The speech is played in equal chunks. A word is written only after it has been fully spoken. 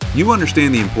You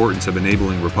understand the importance of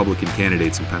enabling Republican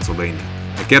candidates in Pennsylvania.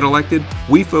 At Get Elected,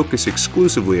 we focus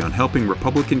exclusively on helping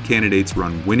Republican candidates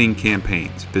run winning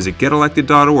campaigns. Visit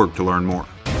GetElected.org to learn more.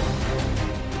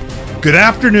 Good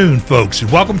afternoon, folks,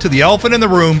 and welcome to the Elephant in the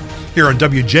Room here on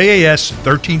WJAS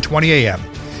 1320 AM.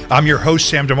 I'm your host,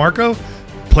 Sam DeMarco,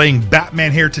 playing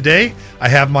Batman here today. I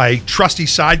have my trusty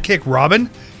sidekick, Robin,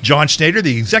 John Schneider,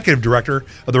 the Executive Director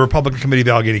of the Republican Committee of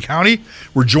Allegheny County.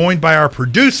 We're joined by our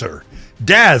producer,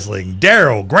 Dazzling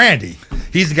Daryl Grandy.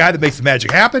 He's the guy that makes the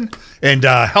magic happen and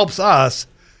helps us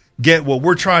get what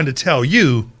we're trying to tell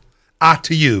you out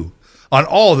to you on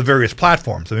all of the various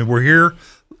platforms. I mean, we're here.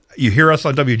 You hear us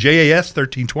on WJAS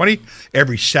 1320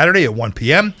 every Saturday at 1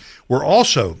 p.m. We're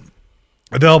also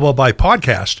available by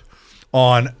podcast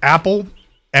on Apple,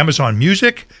 Amazon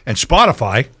Music, and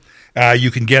Spotify.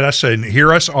 You can get us and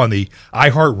hear us on the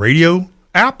iHeartRadio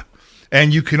app,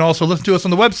 and you can also listen to us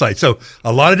on the website. So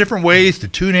a lot of different ways to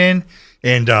tune in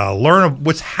and learn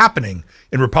what's happening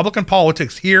in Republican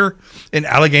politics here in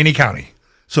Allegheny County.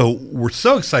 So we're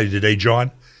so excited today, John.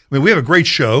 I mean, we have a great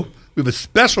show. We have a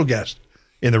special guest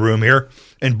in the room here,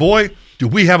 and boy, do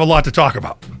we have a lot to talk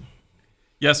about.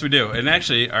 Yes, we do. And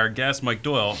actually, our guest, Mike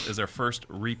Doyle, is our first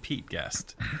repeat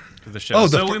guest for the show.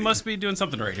 So we must be doing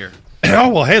something right here. Oh,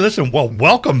 well, hey, listen,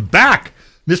 welcome back,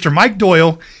 Mr. Mike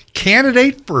Doyle,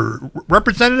 candidate for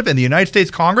representative in the United States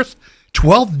Congress,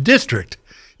 12th District.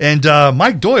 And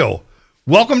Mike Doyle,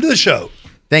 welcome to the show.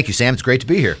 Thank you, Sam. It's great to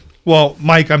be here. Well,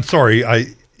 Mike, I'm sorry.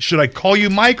 Should I call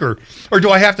you Mike or do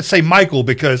I have to say Michael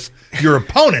because your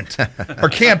opponent, our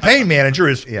campaign manager,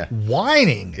 is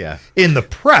whining in the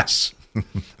press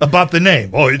about the name?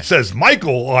 Oh, it says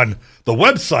Michael on the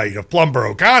website of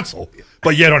Plumboro Council,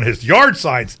 but yet on his yard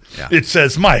signs, it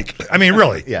says Mike. I mean,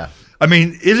 really? I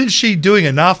mean, isn't she doing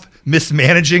enough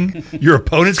mismanaging your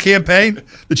opponent's campaign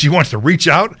that she wants to reach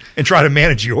out and try to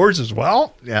manage yours as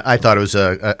well? Yeah, I thought it was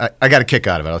I got a kick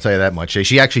out of it, I'll tell you that much.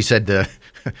 She actually said,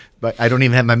 but I don't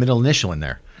even have my middle initial in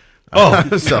there.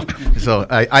 Oh. So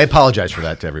I apologize for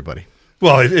that to everybody.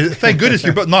 Well, thank goodness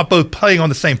you're not both playing on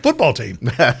the same football team.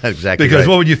 Exactly. Because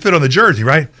what would you fit on the jersey,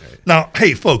 right? Now,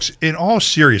 hey, folks, in all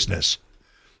seriousness,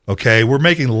 okay, we're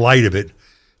making light of it.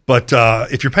 But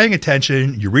if you're paying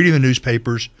attention, you're reading the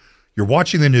newspapers, you're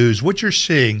watching the news, what you're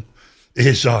seeing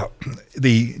is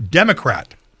the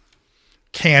Democrat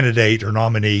candidate or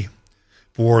nominee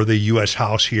for the U.S.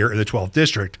 House here in the 12th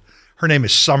District. Her name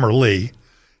is Summer Lee,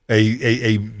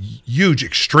 a huge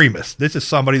extremist. This is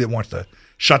somebody that wants to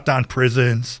shut down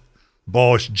prisons,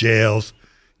 abolish jails,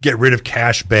 get rid of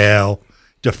cash bail,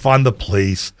 defund the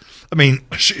police. I mean,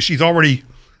 she's already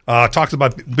talked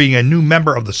about being a new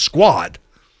member of the squad,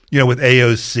 with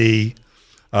AOC,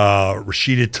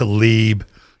 Rashida Tlaib,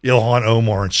 Ilhan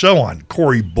Omar, and so on,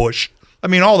 Cori Bush. I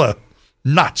mean, all the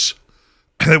nuts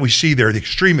that we see there, the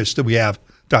extremists that we have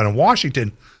down in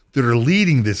Washington that are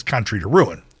leading this country to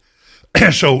ruin.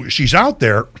 So she's out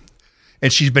there,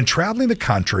 and she's been traveling the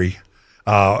country,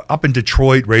 up in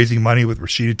Detroit, raising money with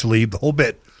Rashida Tlaib, the whole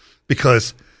bit,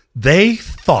 because they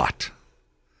thought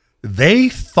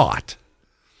that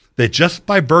just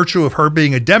by virtue of her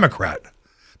being a Democrat,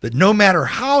 that no matter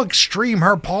how extreme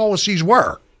her policies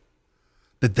were,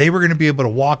 that they were going to be able to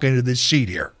walk into this seat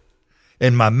here.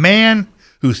 And my man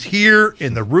who's here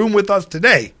in the room with us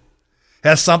today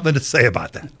has something to say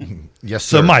about that. Yes,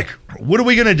 sir. So, Mike, what are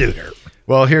we going to do here?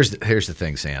 Well, here's the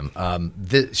thing, Sam.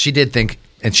 She did think,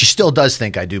 and she still does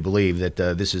think, I do believe, that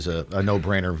this is a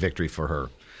no-brainer victory for her.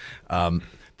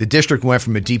 The district went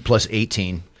from a D plus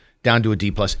 18 down to a D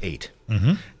plus 8.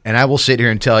 Mm-hmm. And I will sit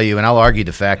here and tell you, and I'll argue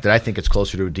the fact that I think it's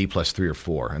closer to a D plus 3 or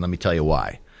 4. And let me tell you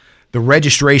why. The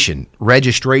registration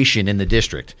in the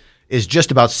district is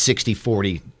just about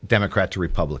 60-40 Democrat to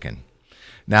Republican.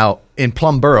 Now, in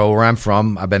Plumboro, where I'm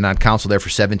from, I've been on council there for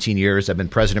 17 years. I've been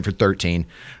president for 13.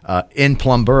 In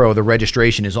Plumboro, the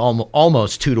registration is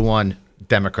almost 2-to-1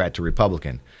 Democrat to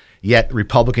Republican. Yet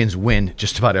Republicans win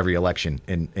just about every election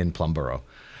in Plumboro.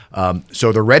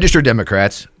 So they're registered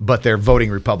Democrats, but they're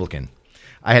voting Republican.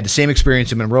 I had the same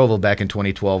experience in Monroeville back in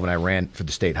 2012 when I ran for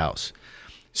the state house.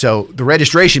 So the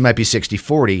registration might be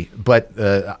 60-40, but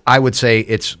I would say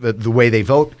it's the way they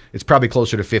vote, it's probably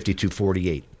closer to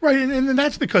 52-48. Right, and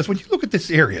that's because when you look at this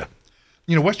area,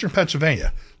 Western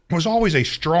Pennsylvania was always a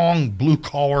strong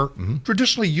blue-collar,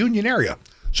 traditionally union area.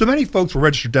 So many folks were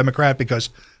registered Democrat because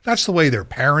that's the way their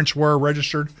parents were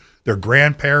registered, their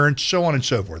grandparents, so on and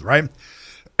so forth, right?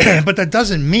 But that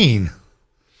doesn't mean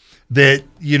that,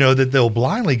 that they'll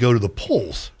blindly go to the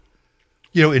polls,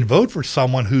 and vote for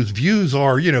someone whose views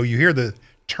are, you hear the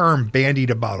term bandied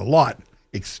about a lot,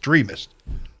 extremist,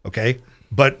 okay?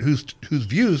 But whose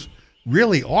views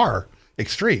really are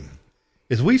extreme.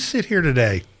 As we sit here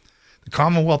today, the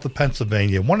Commonwealth of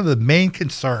Pennsylvania, one of the main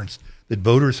concerns that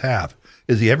voters have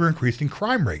is the ever-increasing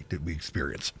crime rate that we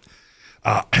experience.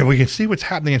 And we can see what's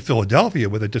happening in Philadelphia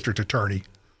with a district attorney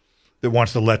that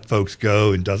wants to let folks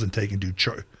go and doesn't take and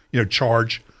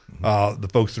charge the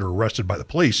folks that are arrested by the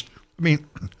police. I mean,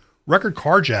 record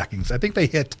carjackings. I think they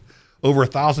hit over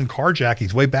 1,000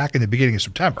 carjackings way back in the beginning of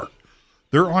September.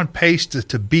 They're on pace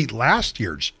to beat last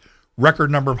year's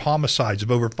record number of homicides of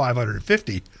over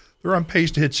 550. They're on pace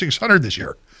to hit 600 this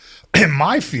year. And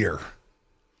my fear,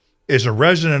 as a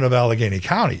resident of Allegheny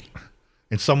County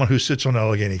and someone who sits on the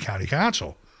Allegheny County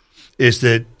Council, is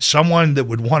that someone that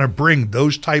would want to bring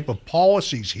those type of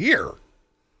policies here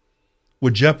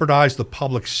would jeopardize the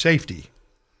public safety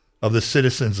of the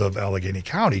citizens of Allegheny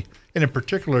County, and in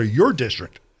particular your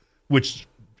district, which,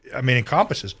 I mean,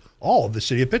 encompasses all of the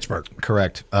city of Pittsburgh.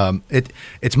 Correct.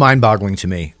 It's mind-boggling to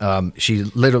me. She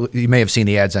literally, you may have seen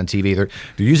the ads on TV. They're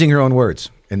using her own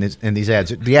words in these ads.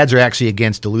 The ads are actually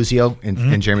against DeLuzio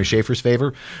in Jeremy Schaefer's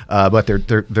favor, but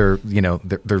they're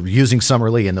using Summer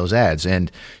Lee in those ads,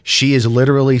 and she is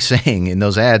literally saying in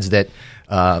those ads that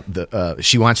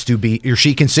she wants to be, or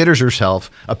she considers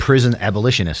herself a prison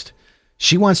abolitionist.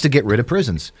 She wants to get rid of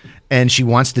prisons, and she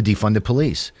wants to defund the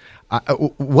police.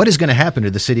 What is going to happen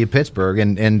to the city of Pittsburgh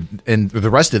and the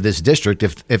rest of this district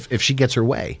if she gets her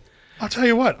way? I'll tell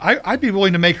you what, I'd be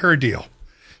willing to make her a deal.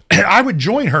 I would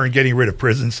join her in getting rid of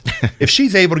prisons if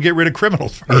she's able to get rid of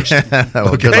criminals first.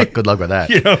 Well, okay? Good luck with that.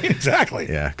 Exactly.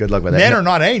 Yeah, good luck with that. Men are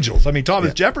not angels. I mean,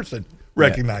 Thomas Jefferson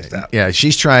recognized that. Yeah,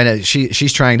 she's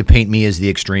trying to paint me as the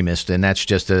extremist, and that's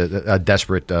just a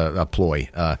desperate ploy.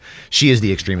 She is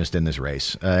the extremist in this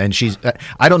race, and she's.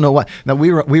 I don't know what. Now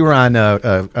we were on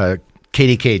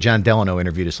KDK. John Delano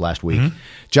interviewed us last week. Mm-hmm.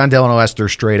 John Delano asked her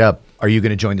straight up, "Are you going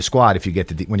to join the squad if you get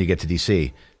to when you get to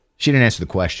DC?" She didn't answer the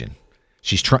question.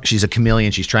 She's a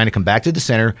chameleon. She's trying to come back to the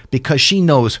center because she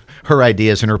knows her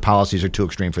ideas and her policies are too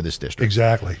extreme for this district.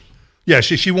 Exactly. Yeah,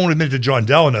 she won't admit to John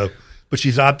Delano, but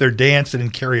she's out there dancing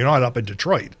and carrying on up in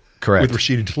Detroit. Correct. With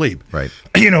Rashida Tlaib. Right.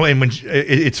 And when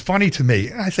it's funny to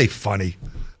me, I say funny,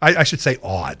 I should say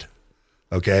odd,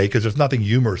 okay, because there's nothing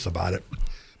humorous about it.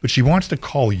 But she wants to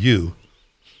call you,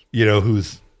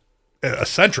 who's a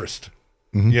centrist,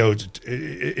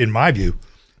 in my view,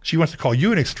 she wants to call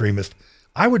you an extremist.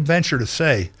 I would venture to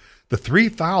say the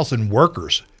 3,000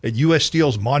 workers at U.S.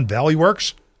 Steel's Mon Valley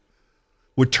Works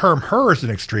would term her as an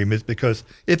extremist because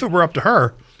if it were up to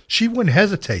her, she wouldn't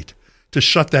hesitate to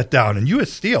shut that down. And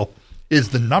U.S. Steel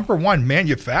is the number one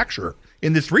manufacturer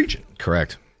in this region.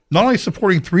 Correct. Not only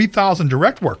supporting 3,000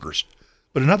 direct workers,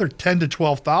 but another 10 to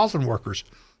 12,000 workers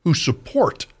who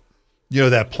support,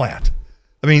 that plant.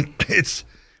 I mean, it's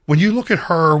when you look at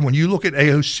her, when you look at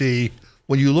AOC,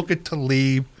 when you look at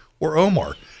Tlaib or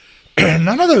Omar,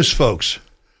 none of those folks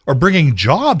are bringing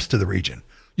jobs to the region.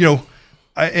 It's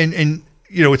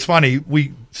funny,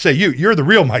 we say you're the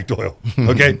real Mike Doyle,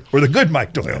 okay? Or the good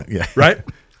Mike Doyle, yeah. Right?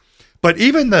 But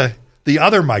even the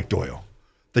other Mike Doyle,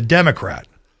 the Democrat,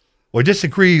 will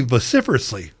disagree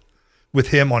vociferously with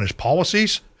him on his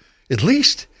policies. At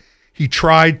least he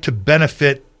tried to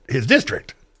benefit his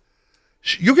district.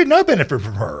 You get no benefit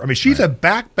from her. I mean, she's a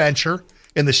backbencher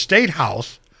in the state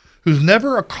house who's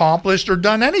never accomplished or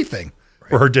done anything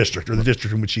for her district or the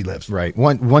district in which she lives. Right.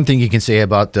 One thing you can say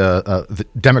about the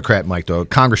Democrat Mike Doyle,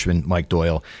 Congressman Mike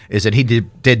Doyle, is that he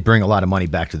did bring a lot of money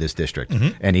back to this district,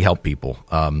 and he helped people.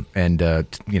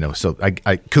 So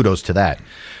I kudos to that.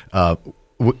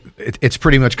 It's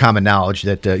pretty much common knowledge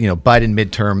that Biden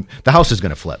midterm, the House is going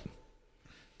to flip.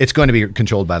 It's going to be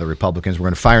controlled by the Republicans. We're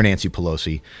going to fire Nancy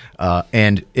Pelosi,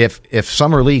 and if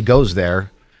Summer Lee goes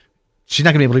there, she's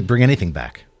not going to be able to bring anything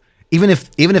back. Even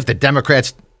if the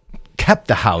Democrats kept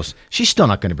the House, she's still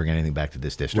not going to bring anything back to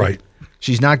this district. Right.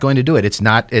 She's not going to do it.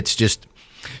 It's just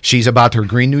she's about her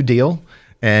Green New Deal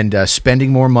and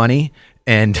spending more money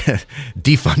and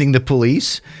defunding the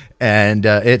police and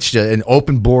it's and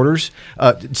open borders.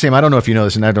 Sam, I don't know if you know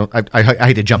this, and I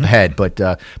hate to jump ahead, but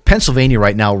Pennsylvania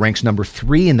right now ranks number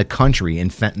 3 in the country in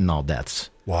fentanyl deaths.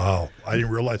 Wow, I didn't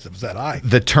realize it was that high.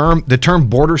 The term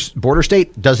border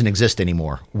state doesn't exist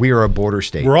anymore. We are a border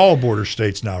state. We're all border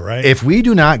states now, right? If we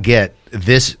do not get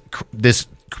this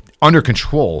under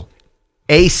control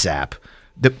ASAP,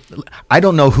 I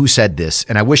don't know who said this,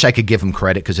 and I wish I could give him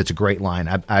credit because it's a great line.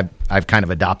 I've kind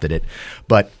of adopted it,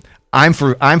 but I'm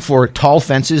for tall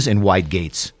fences and wide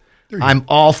gates. I'm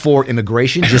all for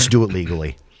immigration. Just do it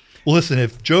legally. Well, listen,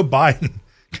 if Joe Biden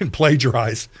can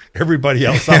plagiarize everybody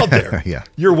else out there. Yeah.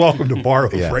 You're welcome to borrow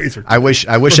a phrase or two I wish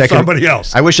I could somebody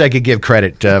else. I wish I could give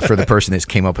credit for the person that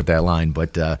came up with that line,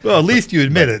 but well, at least you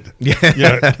admit it. Yeah.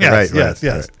 Yes, Right.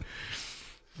 yes.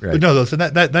 Right. But no, listen,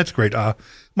 that's great.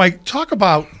 Mike, talk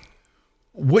about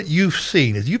what you've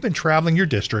seen as you've been traveling your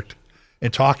district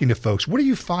and talking to folks. What are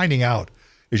you finding out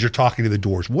as you're talking to the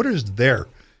doors? What is their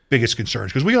biggest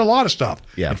concerns? Because we got a lot of stuff.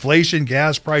 Yeah. Inflation,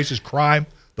 gas prices, crime,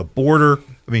 the border.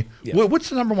 I mean, what's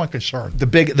the number one concern? The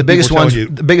biggest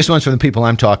ones from the people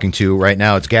I'm talking to right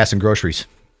now, it's gas and groceries.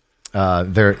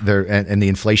 And the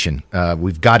inflation.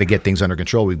 We've got to get things under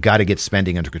control. We've got to get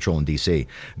spending under control in D.C.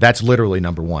 That's literally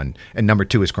number one, and number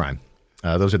two is crime.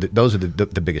 Those are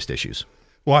the biggest issues.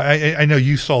 Well, I know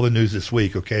you saw the news this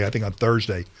week. Okay, I think on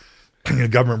Thursday, the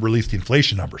government released the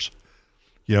inflation numbers.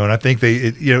 And I think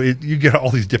you get all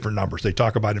these different numbers. They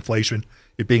talk about inflation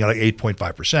it being like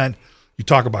 8.5%. You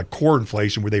talk about core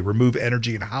inflation where they remove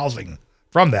energy and housing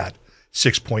from that,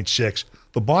 6.6.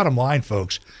 The bottom line,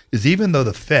 folks, is even though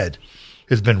the Fed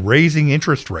has been raising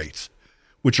interest rates,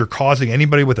 which are causing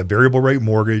anybody with a variable rate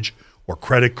mortgage or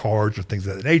credit cards or things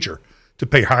of that nature to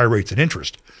pay higher rates of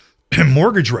interest,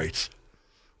 mortgage rates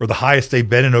are the highest they've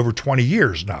been in over 20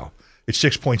 years now. It's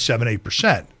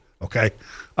 6.78%. Okay.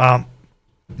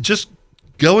 Just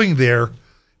going there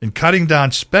and cutting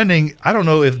down spending, I don't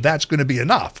know if that's going to be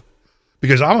enough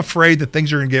because I'm afraid that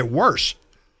things are going to get worse,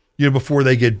 before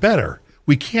they get better.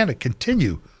 We can't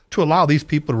continue to allow these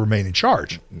people to remain in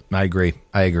charge. I agree.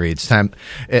 It's time.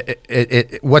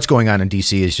 What's going on in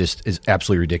D.C. is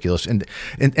absolutely ridiculous. And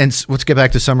let's get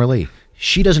back to Summer Lee.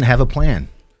 She doesn't have a plan.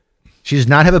 She does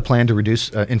not have a plan to reduce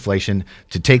inflation,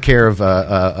 to take care of,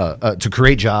 to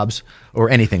create jobs or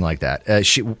anything like that.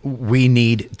 We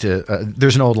need to.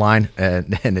 There's an old line,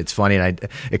 and it's funny, and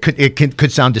it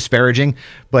could sound disparaging,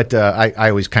 but I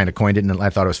always kind of coined it, and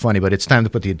I thought it was funny. But it's time to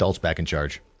put the adults back in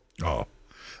charge. Oh,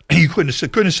 you couldn't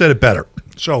have said it better.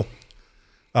 So,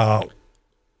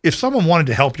 if someone wanted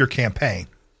to help your campaign,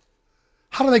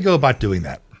 how do they go about doing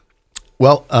that?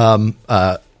 Well,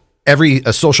 every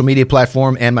social media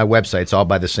platform and my website, it's all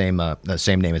by the same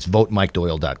name. It's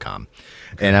votemikedoyle.com.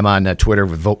 Okay. And I'm on Twitter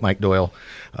with Vote Mike Doyle.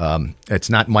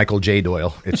 It's not Michael J.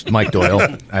 Doyle. It's Mike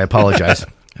Doyle. I apologize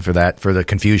for the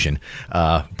confusion.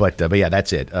 But yeah,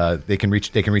 that's it. They can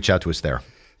reach out to us there.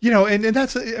 And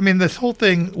that's, this whole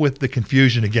thing with the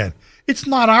confusion again, it's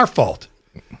not our fault.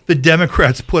 The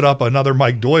Democrats put up another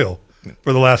Mike Doyle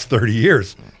for the last 30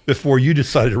 years before you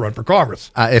decided to run for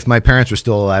Congress. If my parents were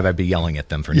still alive, I'd be yelling at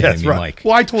them for naming me Mike.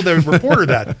 Well, I told the reporter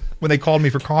that when they called me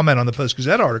for comment on the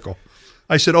Post-Gazette article.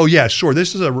 I said, oh, yeah, sure,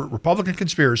 this is a Republican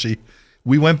conspiracy.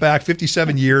 We went back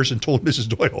 57 years and told Mrs.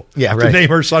 Doyle to name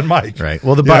her son Mike. Right.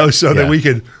 Well, that we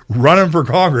could run him for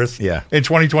Congress in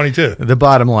 2022. The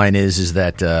bottom line is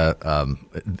that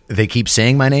they keep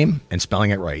saying my name and spelling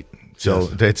it right. So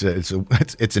it's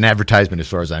an advertisement as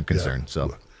far as I'm concerned. Yeah.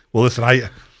 So, well, listen,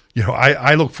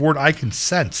 I look forward. I can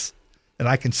sense and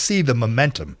I can see the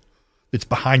momentum that's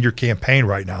behind your campaign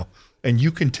right now, and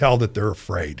you can tell that they're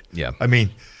afraid. Yeah.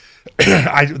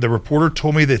 The reporter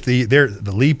told me that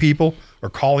the Lee people are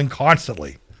calling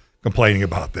constantly, complaining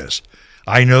about this.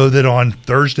 I know that on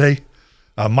Thursday,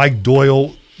 Mike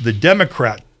Doyle, the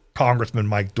Democrat Congressman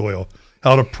Mike Doyle,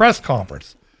 held a press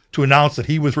conference to announce that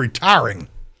he was retiring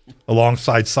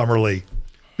alongside Summer Lee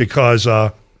because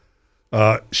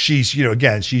she's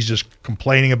she's just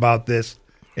complaining about this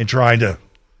and trying to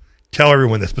tell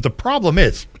everyone this. But the problem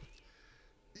is,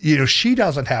 she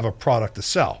doesn't have a product to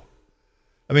sell.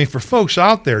 For folks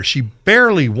out there, she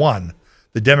barely won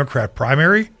the Democrat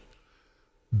primary,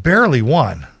 barely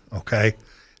won, okay?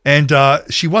 And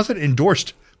she wasn't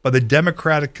endorsed by the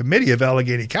Democratic Committee of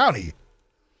Allegheny County,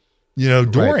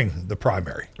 during the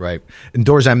primary. Right. And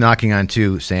doors I'm knocking on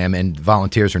too, Sam, and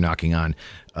volunteers are knocking on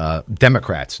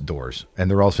Democrats' doors. And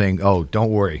they're all saying, oh,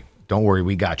 don't worry,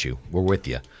 we got you. We're with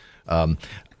you. A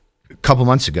couple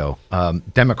months ago,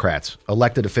 Democrats,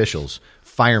 elected officials,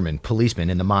 firemen, policemen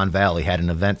in the Mon Valley had an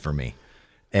event for me.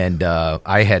 And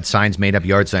I had signs made up,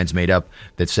 yard signs made up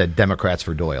that said Democrats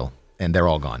for Doyle, and they're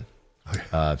all gone.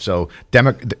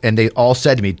 And they all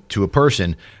said to me, to a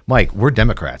person, Mike, we're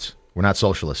Democrats. We're not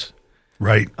socialists.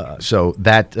 Right. So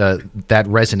that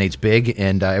resonates big,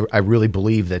 and I really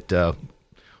believe that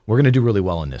we're going to do really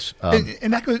well in this.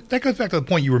 And that goes back to the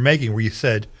point you were making where you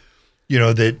said,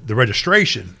 that the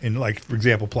registration in, like, for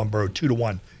example, Plum Borough,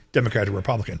 2-1, Democrat to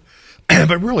Republican.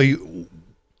 But really,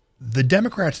 the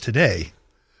Democrats today,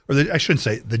 I shouldn't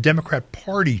say, the Democrat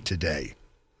Party today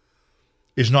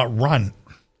is not run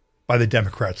by the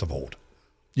Democrats of old.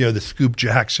 The Scoop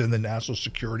Jackson, the National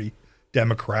Security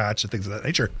Democrats, and things of that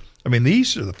nature.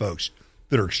 These are the folks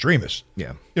that are extremists.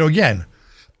 Yeah. Again,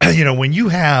 when you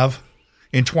have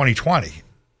in 2020,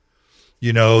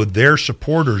 their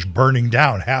supporters burning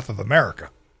down half of America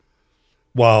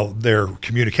while their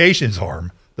communications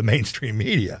arm, the mainstream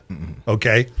media,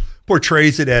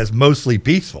 portrays it as mostly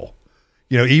peaceful,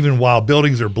 even while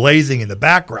buildings are blazing in the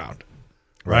background,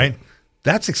 right?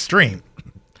 That's extreme.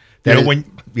 That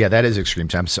is extreme.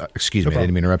 Excuse me, I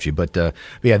didn't mean to interrupt you, but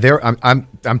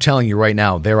I'm telling you right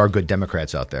now, there are good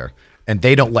Democrats out there, and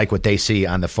they don't like what they see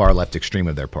on the far left extreme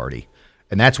of their party,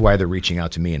 and that's why they're reaching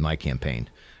out to me in my campaign.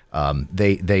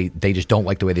 They just don't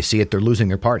like the way they see it. They're losing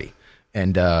their party.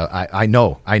 And I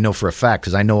know for a fact,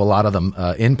 because I know a lot of them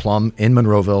in Plum, in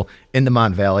Monroeville, in the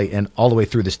Mon Valley, and all the way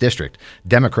through this district.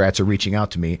 Democrats are reaching out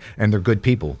to me, and they're good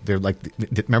people. They're like,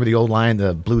 remember the old line,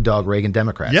 the Blue Dog Reagan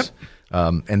Democrats? Yep.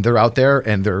 And they're out there,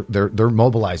 and they're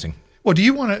mobilizing. Well, do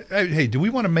we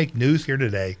want to make news here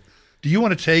today? Do you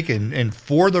want to take and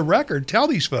for the record, tell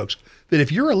these folks that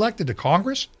if you're elected to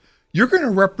Congress, you're going to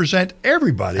represent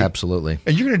everybody. Absolutely.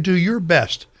 And you're going to do your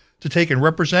best to take and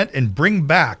represent and bring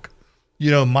back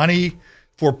money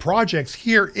for projects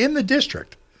here in the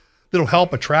district that'll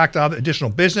help attract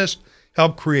additional business,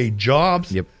 help create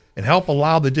jobs, and help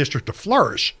allow the district to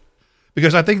flourish.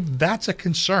 Because I think that's a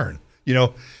concern.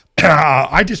 Like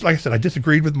I said, I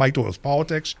disagreed with Mike Doyle's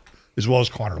politics as well as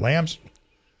Connor Lamb's.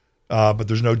 But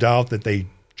there's no doubt that they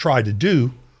tried to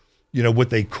do,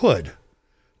 what they could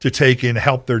to take and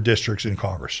help their districts in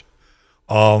Congress.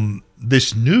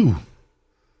 This new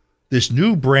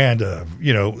brand of,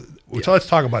 so let's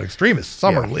talk about extremists.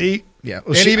 Summer Lee,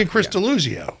 and even Chris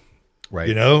DeLuzio.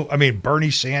 Right.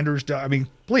 Bernie Sanders.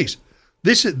 Please,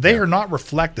 they are not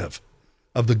reflective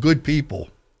of the good people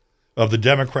of the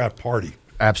Democrat Party.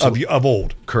 Absolutely. Of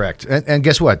old. Correct. And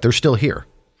guess what? They're still here.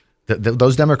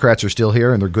 Those Democrats are still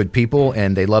here, and they're good people,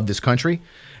 and they love this country.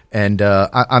 And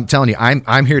I'm telling you,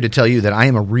 I'm here to tell you that I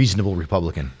am a reasonable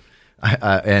Republican.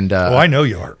 I know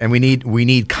you are. And we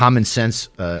need common sense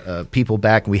people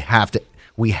back. We have to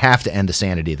end the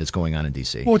sanity that's going on in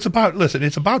D.C. Well, it's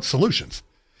about solutions.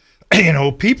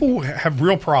 People have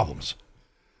real problems,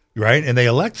 right? And they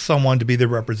elect someone to be their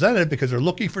representative because they're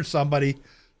looking for somebody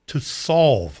to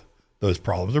solve those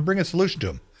problems or bring a solution to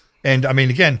them. And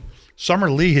again,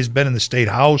 Summer Lee has been in the state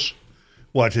house.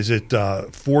 What is it?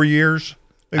 4 years?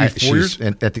 Maybe 4 years.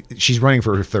 She's running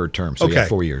for her third term. So okay.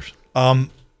 4 years.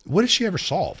 What has she ever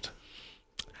solved?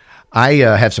 I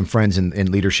have some friends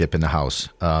in leadership in the House,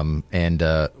 and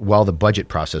while the budget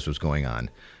process was going on,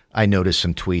 I noticed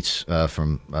some tweets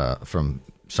from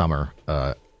Summer.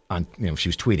 She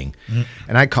was tweeting,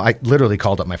 and I literally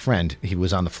called up my friend. He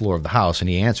was on the floor of the House, and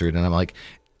he answered, and I'm like,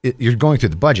 "You're going through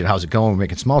the budget. How's it going? We're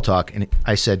making small talk." And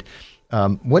I said,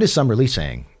 "What is Summer Lee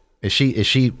saying? Is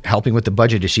she helping with the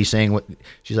budget? Is she saying what?"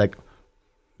 She's like,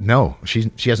 "No,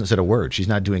 she hasn't said a word. She's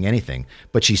not doing anything,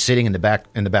 but she's sitting in the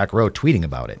back row tweeting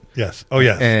about it." Yes. Oh,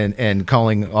 yes. And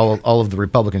calling all of the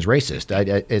Republicans racist.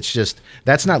 It's just,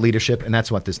 that's not leadership, and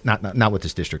that's what this not what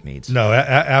this district needs. No,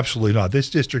 absolutely not. This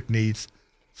district needs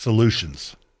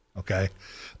solutions. Okay,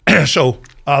 so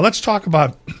let's talk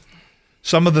about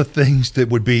some of the things that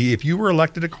would be, if you were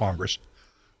elected to Congress,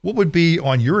 what would be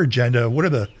on your agenda? What are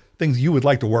the things you would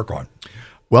like to work on?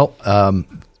 Well,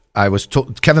 I was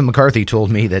told, Kevin McCarthy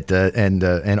told me that,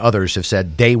 and others have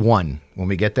said, day one, when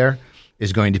we get there,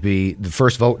 is going to be the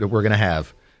first vote that we're going to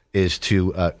have is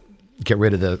to get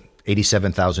rid of the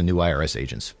 87,000 new IRS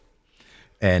agents.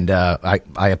 And I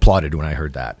applauded when I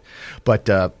heard that.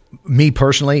 But me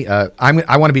personally,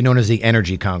 I want to be known as the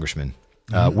energy congressman.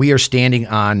 We are standing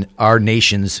on our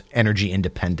nation's energy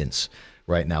independence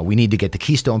right now. We need to get the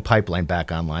Keystone Pipeline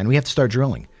back online. We have to start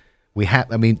drilling.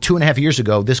 2.5 years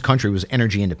ago, this country was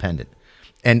energy independent.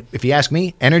 And if you ask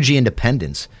me, energy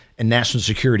independence and national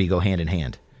security go hand in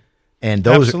hand. And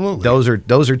those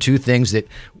are two things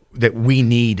that we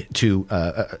need to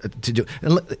do.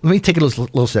 And let me take it a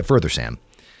little step further, Sam.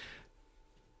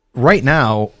 Right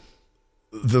now,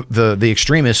 the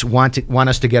extremists want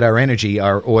us to get our energy,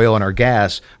 our oil and our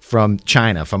gas from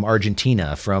China, from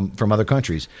Argentina, from other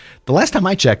countries. The last time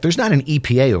I checked, there's not an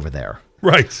EPA over there.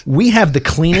 Right. We have the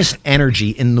cleanest energy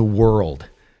in the world,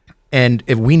 and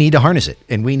if we need to harness it,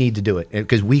 and we need to do it,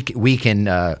 because we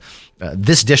can.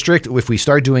 This district, if we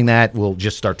start doing that, will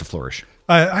just start to flourish.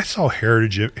 I saw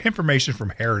information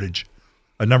from Heritage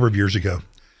a number of years ago,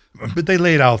 but they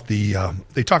laid out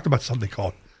they talked about something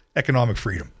called economic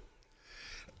freedom.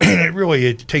 And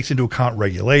it takes into account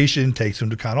regulation, takes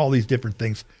into account all these different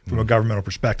things from a governmental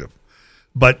perspective.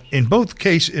 But in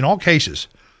all cases,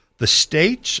 the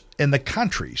states and the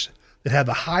countries that have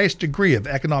the highest degree of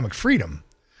economic freedom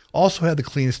also have the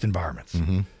cleanest environments.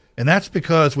 Mm-hmm. And that's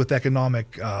because with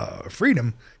economic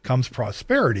freedom comes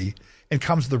prosperity and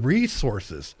comes the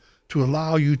resources to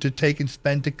allow you to take and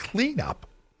spend to clean up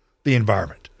the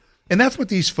environment. And that's what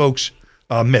these folks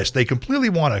miss. They completely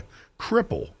want to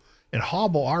cripple and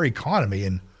hobble our economy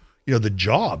and, the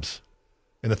jobs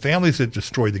and the families that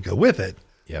destroyed that go with it.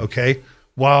 Yep. Okay.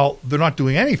 While they're not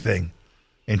doing anything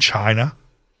in China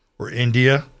or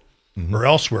India or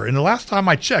elsewhere. And the last time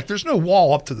I checked, there's no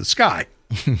wall up to the sky,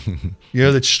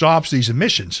 that stops these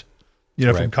emissions,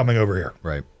 from coming over here.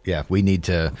 Right. Yeah. We need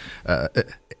to,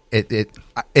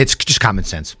 it's just common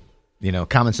sense,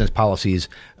 common sense policies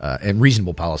and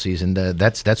reasonable policies. And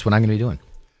that's what I'm going to be doing.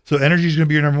 So energy is going to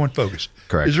be your number one focus.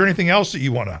 Correct. Is there anything else that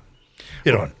you want to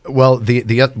hit on? Well,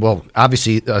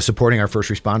 obviously supporting our first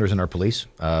responders and our police.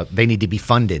 They need to be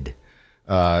funded.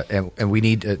 And we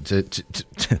need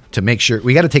to make sure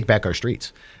we got to take back our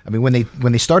streets. I mean,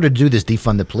 when they started to do this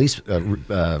defund the police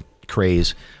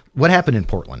craze, what happened in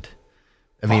Portland?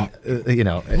 I mean,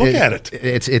 look at it.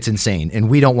 It's insane, and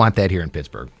we don't want that here in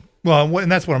Pittsburgh. Well,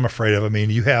 and that's what I'm afraid of. I mean,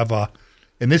 you have,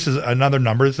 and this is another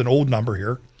number. It's an old number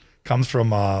here, comes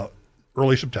from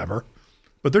early September,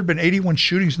 but there'd been 81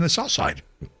 shootings in the South Side.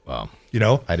 Wow.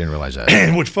 I didn't realize that.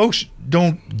 And what folks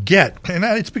don't get, and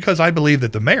it's because I believe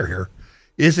that the mayor here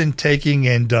isn't taking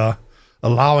and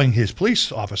allowing his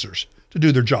police officers to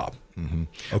do their job. Mm-hmm.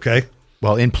 Okay.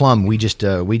 Well, in Plum, we just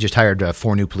hired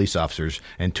 4 new police officers,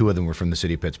 and 2 of them were from the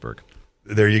city of Pittsburgh.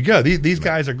 There you go. These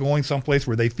guys are going someplace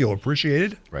where they feel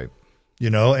appreciated, right?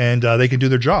 And they can do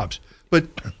their jobs. But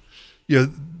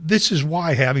this is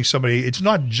why having somebody. It's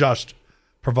not just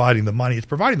providing the money; it's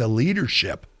providing the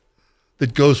leadership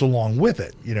that goes along with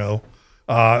it. To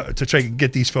try to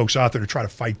get these folks out there to try to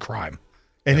fight crime.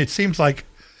 And it seems like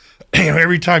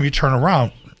every time you turn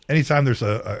around, anytime there's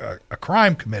a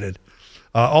crime committed,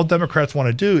 all Democrats want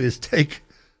to do is take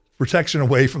protection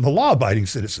away from the law-abiding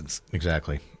citizens.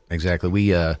 Exactly.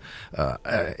 We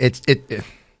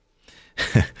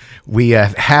we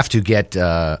have to get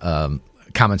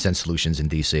common sense solutions in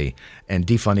D.C. and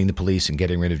defunding the police and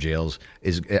getting rid of jails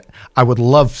is. I would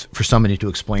love for somebody to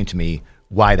explain to me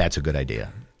why that's a good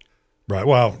idea. Right.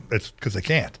 Well, it's because they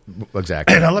can't.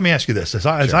 Exactly. Now, let me ask you this. As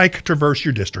I traverse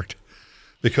your district,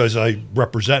 because I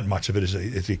represent much of it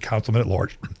as a councilman at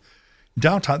large,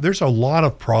 downtown, there's a lot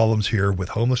of problems here with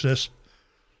homelessness,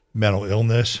 mental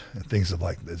illness, and things of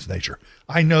like this nature.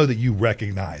 I know that you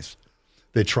recognize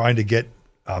that trying to get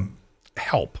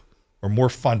help or more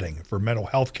funding for mental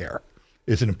health care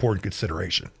is an important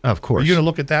consideration. Of course. Are you going to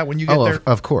look at that when you get there?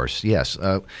 Of course, yes.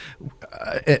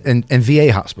 And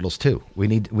VA hospitals too. We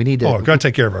need to. We've got to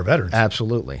take care of our veterans.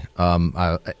 Absolutely.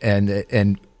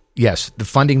 And yes, the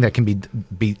funding that can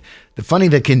be the funding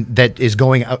that is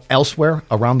going out elsewhere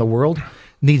around the world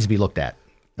needs to be looked at.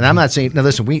 And I'm not saying, now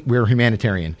listen, we're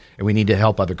humanitarian and we need to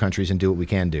help other countries and do what we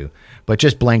can do. But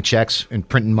just blank checks and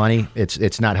printing money,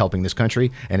 it's not helping this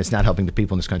country, and it's not helping the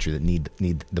people in this country that need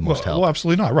the most help. Well,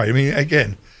 absolutely not. Right. I mean,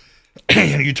 again,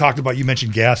 you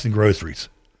mentioned gas and groceries.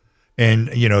 And,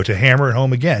 to hammer it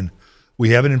home again, we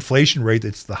have an inflation rate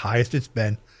that's the highest it's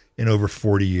been in over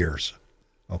 40 years.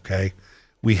 Okay.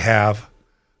 We have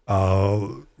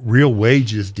real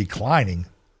wages declining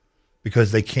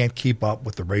because they can't keep up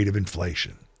with the rate of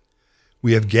inflation.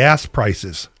 We have gas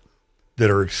prices that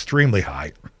are extremely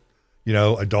high,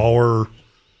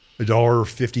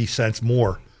 $1.50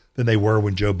 more than they were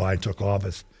when Joe Biden took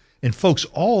office. And folks,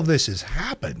 all of this has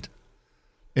happened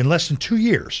in less than 2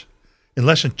 years. In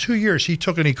less than 2 years, he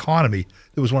took an economy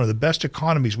that was one of the best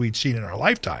economies we'd seen in our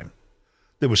lifetime,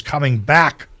 that was coming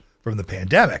back from the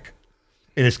pandemic,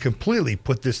 and has completely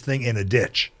put this thing in a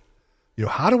ditch.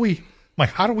 How do we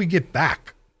get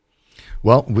back?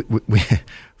 Well, we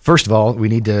first of all, we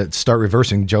need to start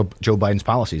reversing Joe Biden's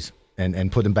policies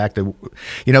and put them back to,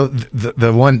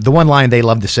 the one line they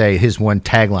love to say. His one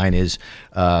tagline is,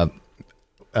 I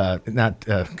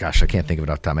can't think of it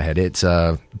off the top of my head. It's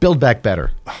build back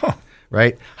better.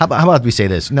 Right? How about we say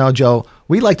this? No, Joe,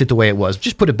 we liked it the way it was.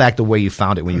 Just put it back the way you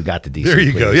found it when you got to D.C. There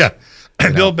you please. go. Yeah,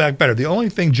 build back better. The only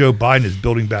thing Joe Biden is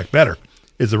building back better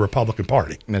is the Republican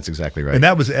Party. That's exactly right. And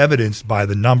that was evidenced by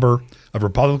the number of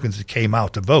Republicans that came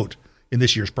out to vote in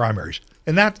this year's primaries.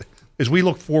 And that, as we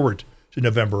look forward to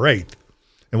November 8th,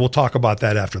 and we'll talk about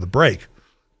that after the break.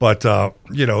 But,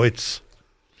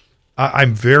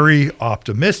 I'm very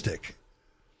optimistic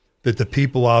that the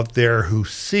people out there who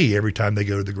see every time they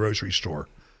go to the grocery store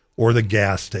or the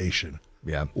gas station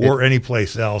or any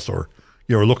place else, or,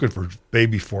 are looking for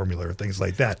baby formula or things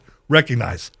like that,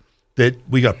 recognize that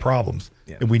we got problems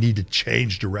and we need to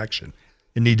change direction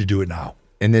and need to do it now.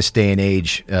 In this day and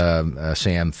age,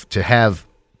 Sam, to have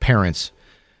parents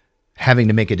having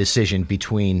to make a decision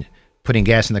between putting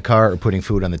gas in the car or putting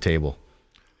food on the table.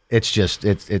 It's just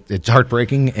it's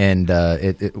heartbreaking, and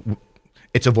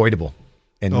it's avoidable,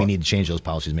 and we need to change those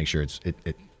policies, make sure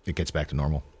it gets back to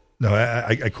normal. No,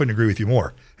 I couldn't agree with you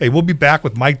more. Hey, we'll be back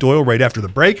with Mike Doyle right after the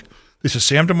break. This is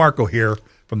Sam DeMarco here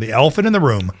from the Elephant in the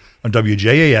Room on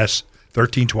WJAS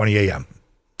 1320 AM.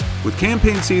 With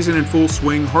campaign season in full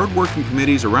swing, hardworking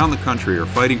committees around the country are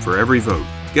fighting for every vote.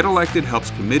 Get Elected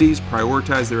helps committees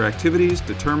prioritize their activities,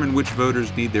 determine which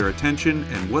voters need their attention,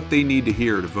 and what they need to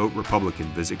hear to vote Republican.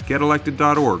 Visit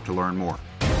GetElected.org to learn more.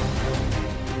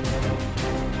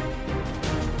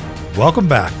 Welcome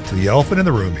back to the Elephant in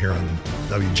the Room here on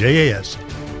WJAS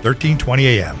 1320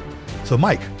 AM. So,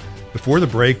 Mike, before the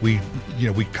break, we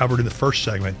covered in the first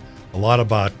segment a lot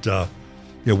about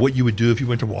what you would do if you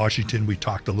went to Washington. We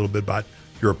talked a little bit about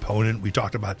your opponent. We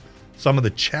talked about some of the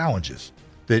challenges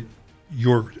that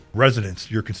your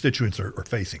residents, your constituents are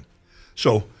facing.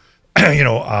 So,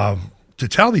 to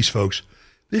tell these folks,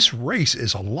 this race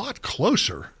is a lot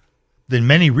closer than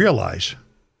many realize,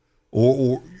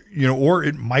 or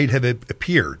it might have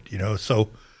appeared. So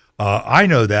I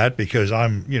know that because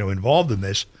I'm involved in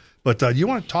this. But do you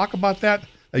want to talk about that?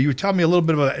 You were telling me a little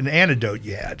bit about an anecdote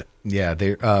you had. Yeah,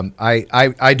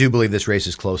 I do believe this race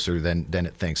is closer than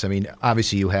it thinks. I mean,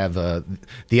 obviously you have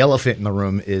the elephant in the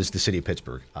room is the city of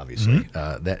Pittsburgh, obviously,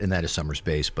 that is Summers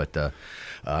base. But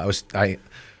I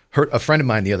heard a friend of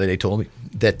mine the other day told me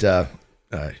that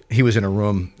he was in a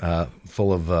room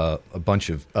full of a bunch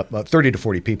of 30 to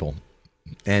 40 people.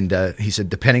 And he said,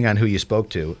 depending on who you spoke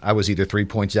to, I was either 3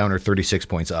 points down or 36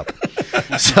 points up.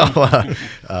 So,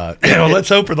 let's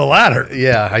hope for the latter.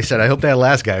 Yeah, I said, I hope that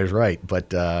last guy is right. But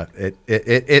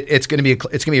it's going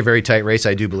to be a very tight race,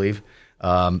 I do believe.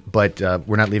 But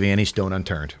we're not leaving any stone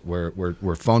unturned.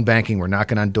 We're phone banking. We're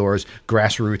knocking on doors.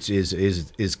 Grassroots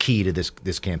is key to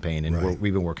this campaign, and right.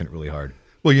 We've been working it really hard.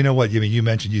 Well, you know what?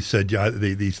 You said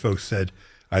these folks said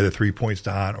either 3 points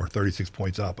down or 36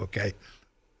 points up. Okay.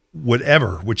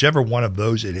 Whichever one of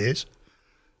those it is,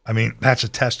 I mean, that's a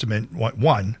testament,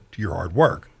 one, to your hard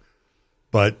work,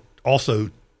 but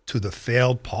also to the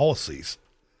failed policies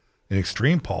and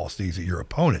extreme policies that your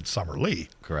opponent, Summer Lee,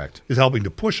 correct, is helping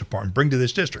to push upon and bring to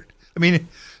this district. I mean,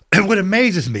 what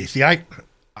amazes me, see, I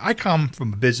come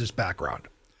from a business background.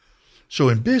 So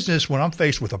in business, when I'm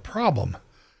faced with a problem,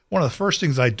 one of the first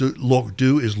things I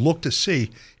do is look to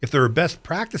see if there are best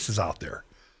practices out there.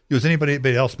 Has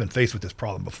anybody else been faced with this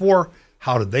problem before?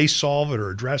 How did they solve it or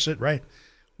address it, right?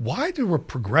 Why do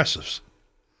progressives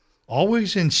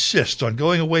always insist on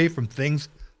going away from things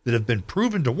that have been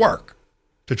proven to work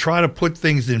to try to put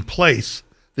things in place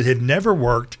that have never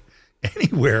worked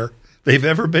anywhere they've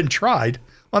ever been tried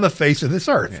on the face of this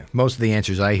earth? Yeah. Most of the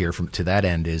answers I hear to that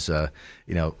end is,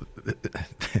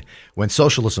 when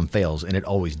socialism fails, and it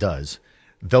always does,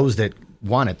 those that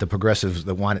want it, the progressives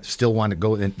that want it, still want to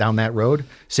go down that road,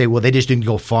 say, well, they just didn't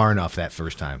go far enough that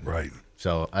first time. Right.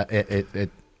 So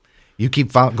you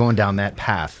keep going down that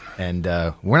path, and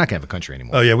we're not going to have a country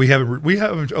anymore. Oh yeah, we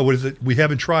haven't. Oh, what is it? We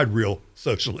haven't tried real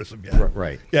socialism yet.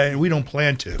 Right. Yeah, and we don't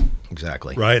plan to.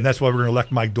 Exactly. Right, and that's why we're going to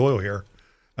elect Mike Doyle here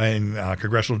in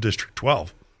Congressional District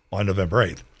 12 on November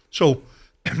 8th. So,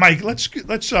 Mike, let's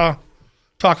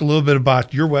talk a little bit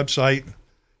about your website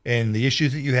and the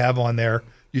issues that you have on there.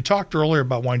 You talked earlier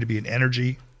about wanting to be an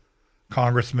energy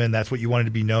congressman. That's what you wanted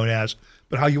to be known as,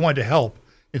 but how you wanted to help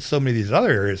in so many of these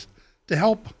other areas to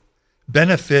help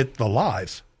benefit the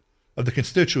lives of the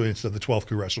constituents of the 12th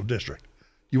Congressional District.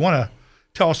 You want to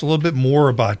tell us a little bit more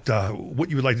about what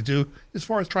you would like to do as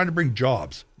far as trying to bring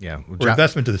jobs or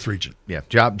investment to this region? Yeah,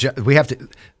 we have to.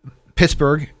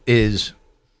 Pittsburgh is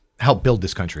help build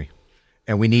this country,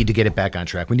 and we need to get it back on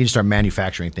track. We need to start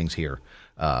manufacturing things here.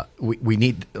 We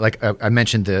need, like I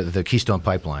mentioned, the Keystone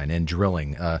Pipeline and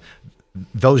drilling.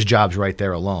 Those jobs right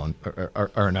there alone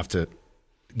are enough to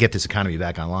get this economy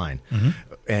back online. Mm-hmm.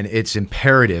 And it's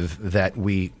imperative that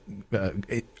we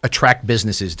attract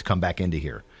businesses to come back into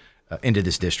here, into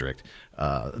this district.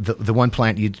 The one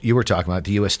plant you were talking about,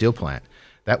 the U.S. Steel plant,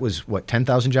 that was,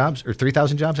 10,000 jobs or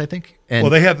 3,000 jobs, I think? And well,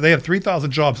 they have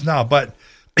 3,000 jobs now, but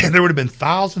there would have been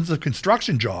thousands of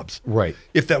construction jobs, right,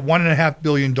 if that $1.5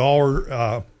 billion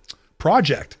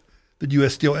project that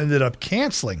U.S. Steel ended up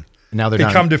canceling had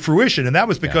come to fruition. And that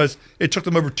was because it took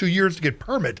them over 2 years to get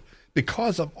permit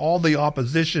because of all the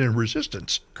opposition and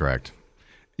resistance. Correct.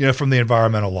 From the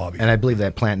environmental lobby. And I believe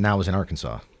that plant now is in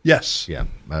Arkansas. Yes. Yeah.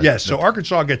 Yes. So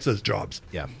Arkansas gets those jobs.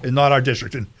 Yeah. And not our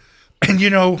district. And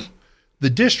the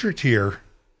district here,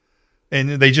 and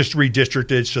they just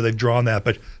redistricted, so they've drawn that.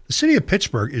 But the city of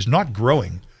Pittsburgh is not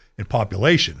growing in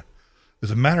population.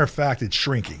 As a matter of fact, it's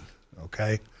shrinking,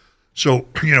 okay? So,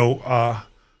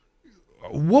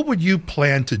 what would you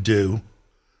plan to do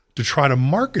to try to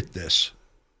market this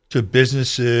to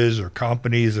businesses or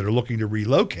companies that are looking to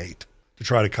relocate to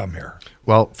try to come here?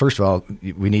 Well, first of all,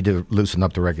 we need to loosen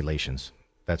up the regulations.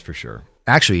 That's for sure.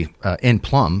 Actually, in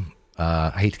Plum,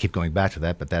 I hate to keep going back to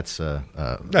that, but that's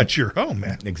your home,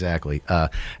 man. Exactly.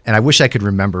 And I wish I could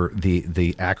remember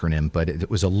the acronym, but it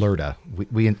was Alerta.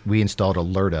 We installed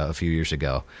Alerta a few years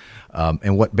ago,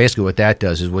 and what that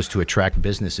does was to attract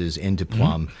businesses into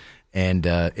Plum. Mm-hmm. And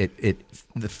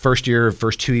the first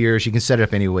 2 years, you can set it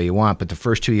up any way you want, but the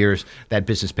first 2 years, that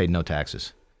business paid no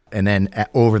taxes. And then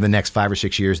over the next 5 or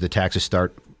 6 years, the taxes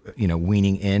start,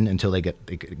 weaning in until they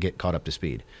get caught up to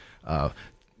speed.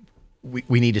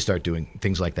 We need to start doing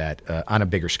things like that on a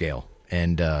bigger scale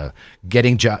and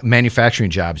getting manufacturing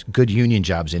jobs, good union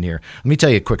jobs in here. Let me tell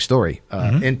you a quick story.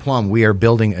 In Plum, we are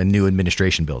building a new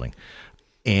administration building,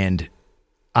 and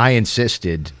I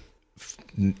insisted,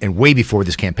 and way before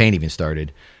this campaign even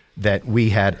started, that we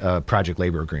had a project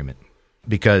labor agreement,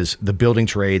 because the building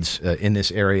trades in this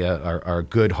area are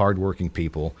good, hardworking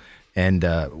people. And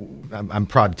I'm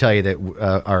proud to tell you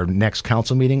that our next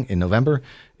council meeting in November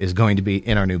is going to be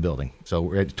in our new building. So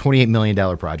we're at a $28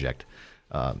 million project.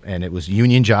 And it was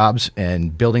union jobs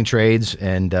and building trades,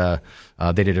 and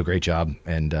they did a great job.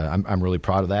 And I'm really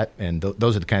proud of that. And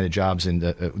those are the kind of jobs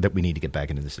that we need to get back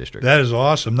into this district. That is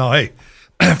awesome. Now, hey,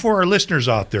 for our listeners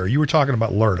out there, you were talking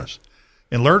about LERTAs.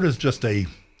 And LERTA is just a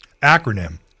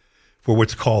acronym for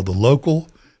what's called the Local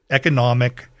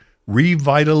Economic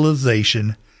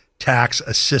Revitalization Tax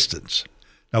Assistance.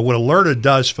 Now, what LERTA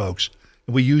does, folks,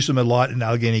 and we use them a lot in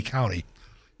Allegheny County,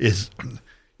 is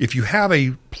if you have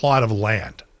a plot of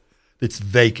land that's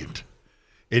vacant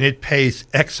and it pays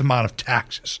X amount of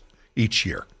taxes each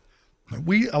year,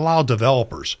 we allow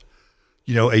developers,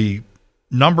 a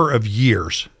number of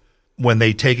years when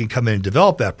they take and come in and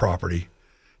develop that property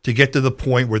to get to the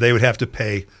point where they would have to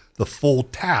pay the full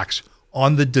tax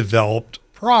on the developed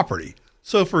property.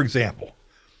 So, for example,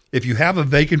 if you have a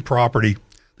vacant property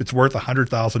that's worth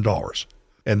 $100,000,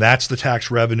 and that's the tax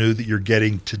revenue that you're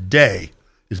getting today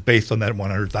is based on that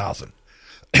 $100,000.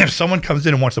 If someone comes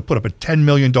in and wants to put up a $10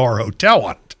 million hotel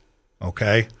on it,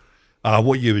 okay,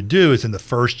 what you would do is in the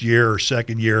first year or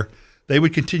second year, they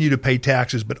would continue to pay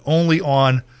taxes, but only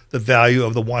on the value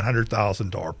of the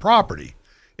 $100,000 property.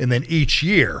 And then each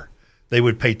year they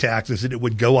would pay taxes and it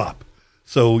would go up.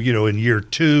 So, in year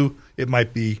 2, it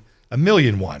might be $1.1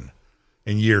 million.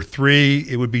 In year 3,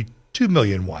 it would be $2.1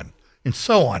 million, and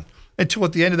so on, until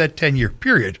at the end of that 10-year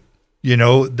period,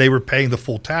 they were paying the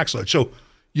full tax load. So,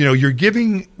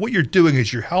 what you're doing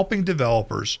is you're helping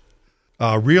developers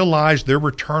realize their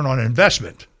return on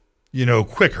investment,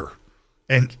 quicker.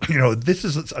 And, this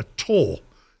is a tool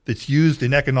that's used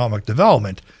in economic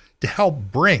development to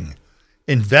help bring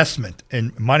investment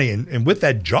and money and with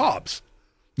that jobs,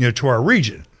 to our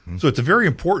region. Mm-hmm. So it's a very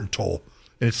important tool,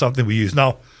 and it's something we use.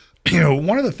 Now,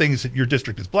 one of the things that your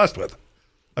district is blessed with,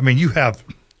 you have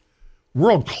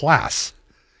world-class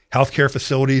healthcare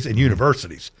facilities and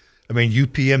universities.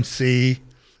 UPMC,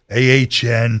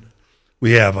 AHN,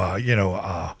 we have,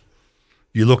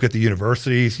 you look at the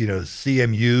universities,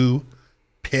 CMU,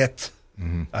 Pitt,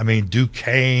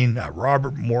 Duquesne,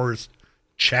 Robert Morris,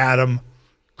 Chatham,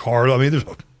 Carlo. There's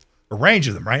a range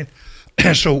of them, right?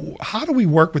 So how do we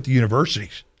work with the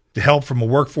universities to help from a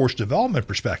workforce development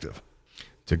perspective?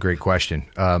 It's a great question.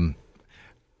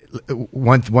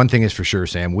 One thing is for sure,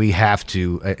 Sam, we have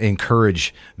to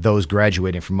encourage those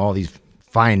graduating from all these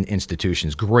fine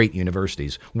institutions, great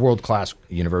universities, world-class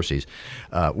universities.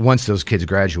 Once those kids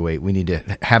graduate, we need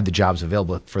to have the jobs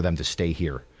available for them to stay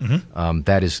here. Mm-hmm.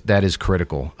 That is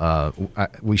critical.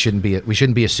 We shouldn't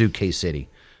be a suitcase city.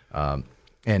 How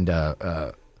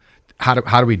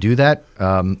do we do that?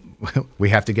 We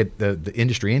have to get the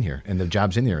industry in here and the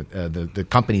jobs in here, the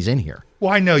companies in here.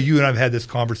 Well, I know you and I've had this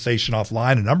conversation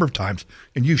offline a number of times,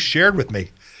 and you shared with me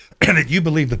that you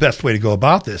believe the best way to go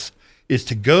about this is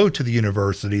to go to the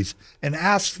universities and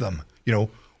ask them,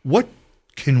 what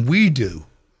can we do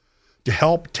to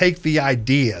help take the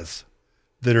ideas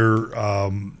that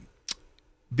are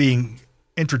being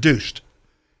introduced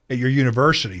at your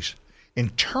universities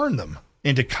and turn them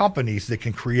into companies that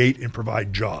can create and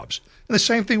provide jobs. And the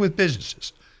same thing with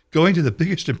businesses, going to the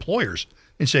biggest employers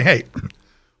and saying, hey,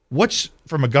 what's,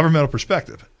 from a governmental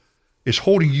perspective, is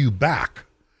holding you back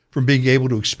from being able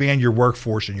to expand your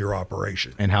workforce and your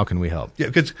operation? And how can we help? Yeah,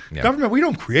 because government, we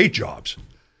don't create jobs,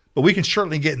 but we can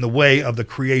certainly get in the way of the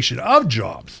creation of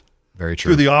jobs. Very true.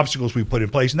 Through the obstacles we put in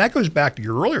place. And that goes back to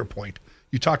your earlier point.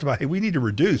 You talked about, hey, we need to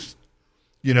reduce,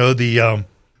 the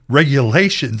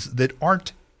regulations that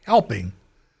aren't helping,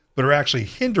 but but are actually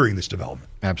hindering this development.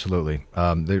 Absolutely.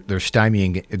 They're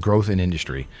stymieing growth in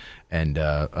industry. And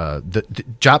the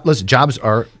jobs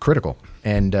are critical.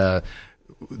 And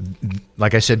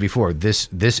like I said before,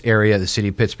 this area, the city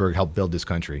of Pittsburgh, helped build this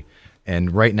country.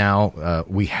 And right now,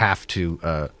 we have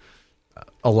to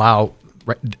allow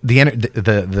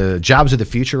the jobs of the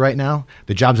future right now,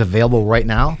 the jobs available right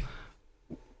now,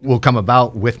 will come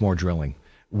about with more drilling.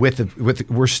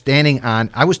 We're standing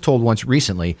on. I was told once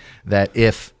recently that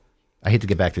if I hate to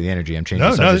get back to the energy, I'm changing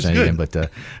the subject again,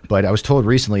 but I was told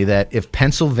recently that if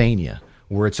Pennsylvania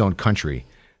were its own country,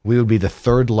 we would be the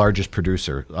third largest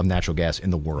producer of natural gas in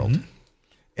the world.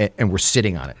 Mm-hmm. And we're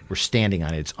sitting on it. We're standing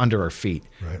on it. It's under our feet.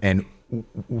 Right. And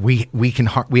we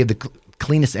have the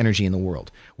cleanest energy in the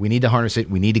world. We need to harness it.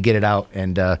 We need to get it out.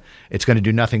 And it's going to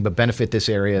do nothing but benefit this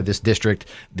area, this district,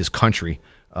 this country.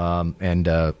 We have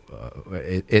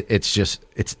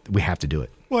to do it.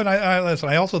 Well, and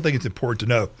I also think it's important to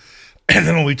know, and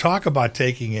then when we talk about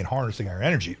taking and harnessing our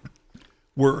energy,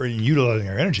 we're utilizing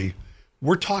our energy,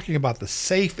 we're talking about the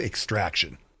safe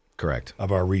extraction. Correct.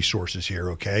 Of our resources here,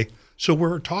 okay? So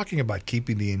we're talking about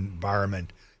keeping the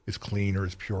environment as clean or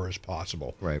as pure as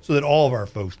possible. Right. So that all of our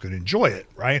folks could enjoy it,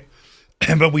 right?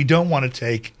 But we don't want to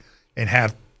take and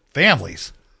have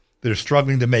families that are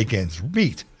struggling to make ends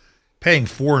meet, paying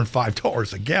 $4 and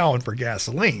 $5 a gallon for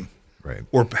gasoline. Right.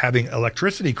 Or having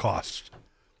electricity costs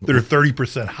that are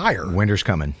 30% higher. Winter's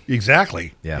coming.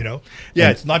 Exactly. Yeah.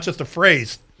 It's not just a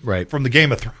phrase from the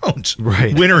Game of Thrones.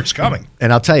 Right. Winter is coming.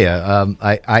 And I'll tell you,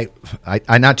 I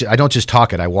don't just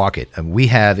talk it, I walk it. We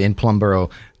have in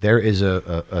Plumboro, there is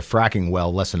a fracking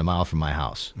well less than a mile from my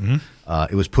house.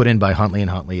 Mm-hmm. It was put in by Huntley &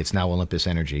 Huntley. It's now Olympus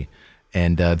Energy.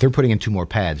 And they're putting in 2 more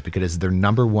pads because it's their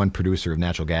number 1 producer of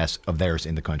natural gas of theirs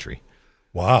in the country.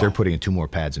 Wow. They're putting in 2 more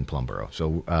pads in Plumboro.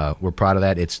 So we're proud of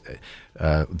that. It's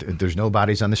there's no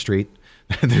bodies on the street.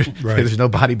 There's no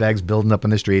body bags building up in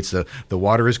the streets. The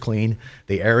water is clean.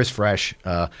 The air is fresh.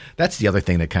 That's the other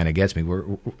thing that kind of gets me.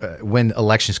 When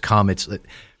elections come, it's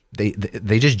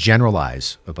they just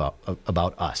generalize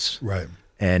about us. Right.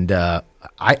 And I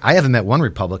haven't met one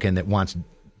Republican that wants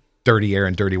dirty air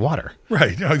and dirty water.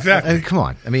 Right. No, exactly. I mean, come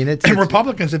on. I mean, and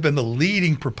Republicans have been the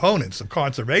leading proponents of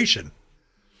conservation.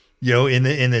 In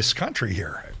this country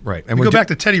here, right? And we go back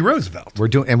to Teddy Roosevelt. We're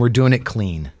doing it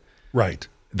clean, right?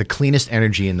 The cleanest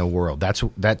energy in the world. That's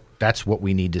what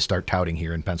we need to start touting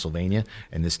here in Pennsylvania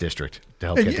and this district to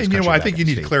help get this country I think you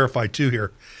need to clarify too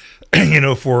here,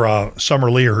 for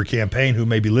Summer Lee or her campaign who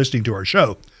may be listening to our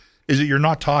show, is that you're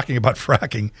not talking about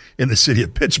fracking in the city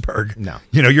of Pittsburgh. No,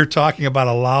 you're talking about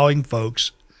allowing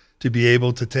folks to be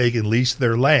able to take and lease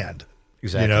their land.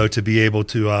 Exactly. To be able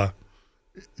to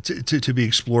be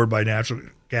explored by natural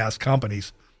gas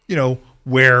companies,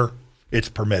 where it's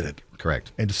permitted.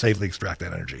 Correct. And to safely extract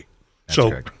that energy. That's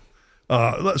correct.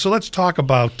 So let's talk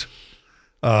about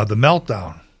the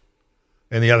meltdown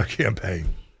and the other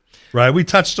campaign, right? We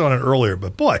touched on it earlier,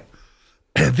 but boy,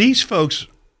 these folks,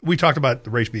 we talked about the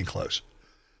race being close.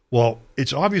 Well,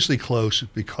 it's obviously close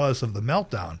because of the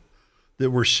meltdown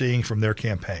that we're seeing from their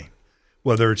campaign,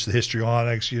 whether it's the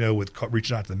histrionics, with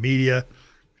reaching out to the media,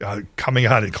 coming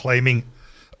out and claiming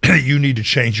you need to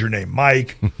change your name,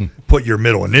 Mike, put your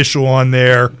middle initial on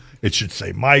there. It should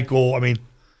say Michael. I mean,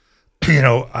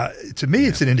 to me,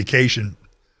 it's an indication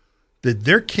that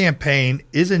their campaign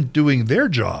isn't doing their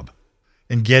job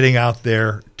in getting out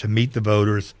there to meet the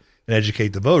voters and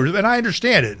educate the voters. And I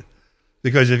understand it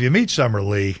because if you meet Summer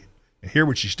Lee and hear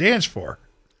what she stands for,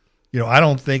 I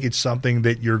don't think it's something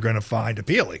that you're going to find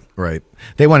appealing. Right.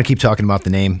 They want to keep talking about the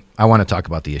name. I want to talk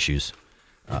about the issues.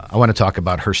 I want to talk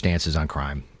about her stances on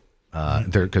crime,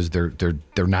 because they're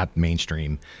not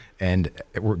mainstream, and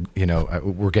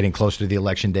we're getting closer to the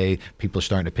election day. People are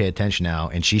starting to pay attention now,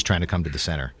 and she's trying to come to the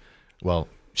center. Well,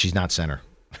 she's not center,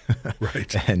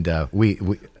 right? And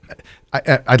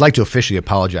I'd like to officially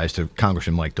apologize to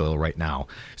Congressman Mike Doyle right now,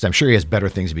 because I'm sure he has better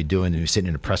things to be doing than be sitting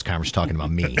in a press conference talking about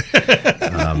me.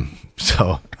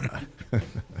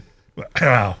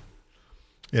 Wow,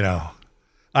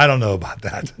 I don't know about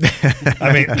that.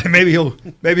 I mean, maybe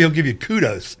he'll give you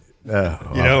kudos,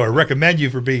 or recommend you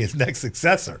for being his next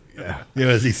successor. Yeah.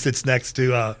 As he sits next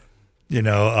to,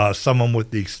 someone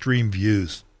with the extreme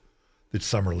views that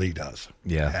Summer Lee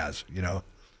has.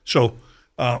 So,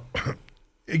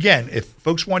 again, if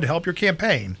folks want to help your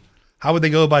campaign, how would they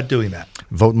go about doing that?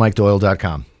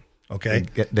 VoteMikeDoyle.com. Okay.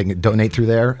 They can donate through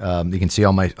there. You can see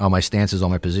all my stances, all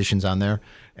my positions on there.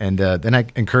 And then I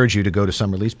encourage you to go to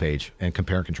Summer Lee's page and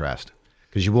compare and contrast,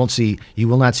 because you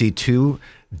will not see 2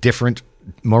 different,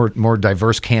 more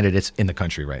diverse candidates in the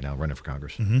country right now running for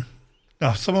Congress. Mm-hmm.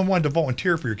 Now, if someone wanted to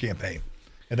volunteer for your campaign,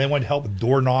 and they want help with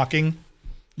door knocking,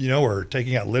 or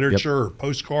taking out literature or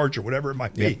postcards or whatever it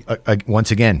might be. Once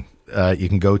again, you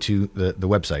can go to the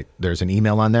website. There's an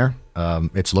email on there.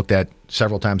 It's looked at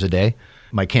several times a day.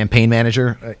 My campaign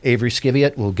manager, Avery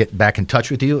Skiviat, will get back in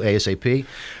touch with you ASAP.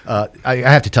 I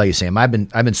have to tell you, Sam, I've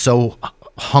been so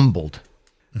humbled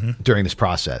during this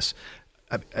process.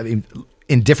 I mean,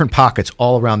 in different pockets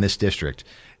all around this district.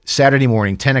 Saturday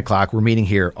morning, 10 o'clock, we're meeting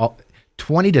here.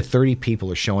 20 to 30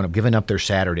 people are showing up, giving up their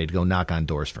Saturday to go knock on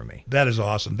doors for me. That is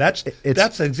awesome. That's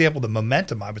an example of the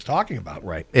momentum I was talking about.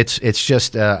 Right. It's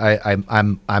just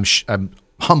I'm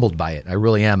humbled by it. I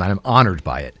really am. I'm honored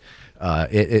by it.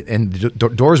 And the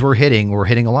doors we're hitting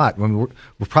a lot. I mean,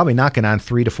 we're probably knocking on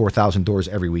 3,000 to 4,000 doors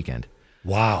every weekend.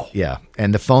 Wow. Yeah.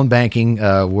 And the phone banking,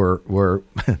 we're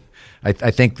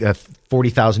I think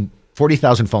 40,000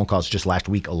 phone calls just last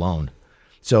week alone.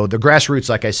 So the grassroots,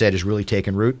 like I said, is really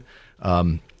taking root.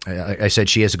 I said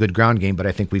she has a good ground game, but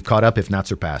I think we've caught up, if not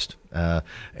surpassed.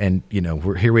 And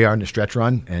here we are in the stretch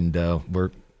run, and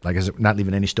we're, like I said, not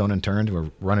leaving any stone unturned.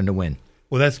 We're running to win.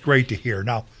 Well, that's great to hear.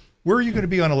 Now, where are you going to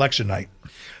be on election night?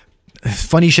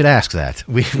 Funny you should ask that.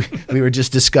 We were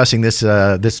just discussing this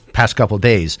this past couple of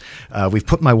days. We've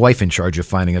put my wife in charge of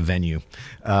finding a venue,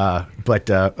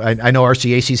 but I know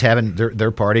RCAC's having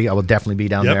their party. I will definitely be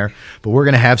down there. But we're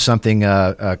going to have something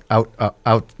out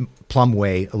Plum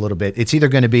Way a little bit. It's either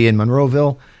going to be in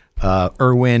Monroeville,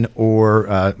 Irwin, or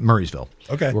Murraysville.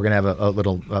 Okay, we're going to have a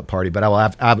little party. But I will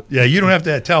have. You don't have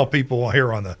to tell people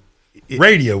here on the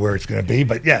radio where it's going to be,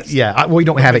 but yes. Yeah, we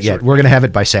don't have it yet. We're going to have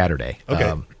it by Saturday.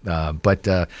 Okay. Like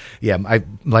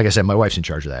I said, my wife's in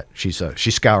charge of that.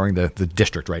 She's scouring the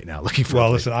district right now looking for.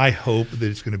 Well, listen, I hope that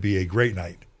it's going to be a great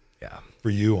night. Yeah. For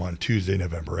you on Tuesday,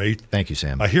 November 8th. Thank you,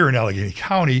 Sam. Here in Allegheny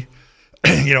County,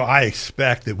 I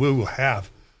expect that we will have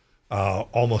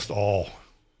almost all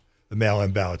the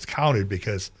mail-in ballots counted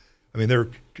because, they're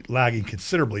lagging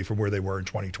considerably from where they were in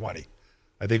 2020.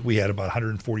 I think we had about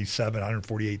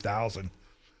 148,000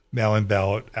 mail-in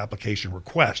ballot application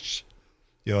requests,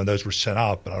 and those were sent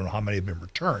out, but I don't know how many have been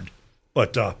returned.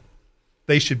 But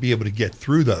they should be able to get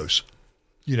through those,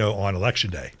 on Election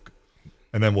Day.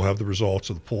 And then we'll have the results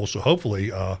of the poll. So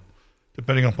hopefully,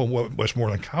 depending upon what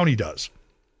Westmoreland County does,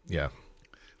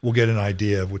 we'll get an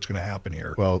idea of what's going to happen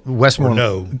here. Well,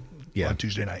 Westmoreland on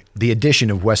Tuesday night. The addition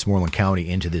of Westmoreland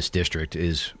County into this district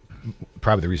is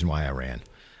probably the reason why I ran.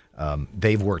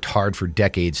 They've worked hard for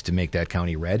decades to make that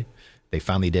county red. They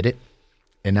finally did it,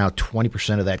 and now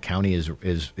 20% of that county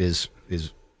is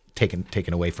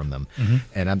taken away from them. Mm-hmm.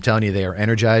 And I'm telling you, they are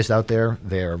energized out there.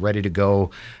 They are ready to go.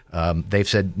 They've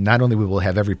said not only we will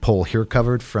have every poll here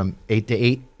covered from 8 to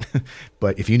 8,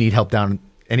 but if you need help down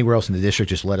anywhere else in the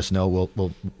district, just let us know.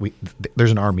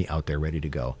 There's an army out there ready to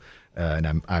go.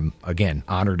 And I'm again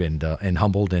honored and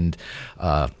humbled, and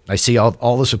I see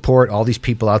all the support, all these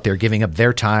people out there giving up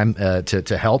their time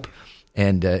to help,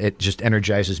 and it just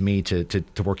energizes me to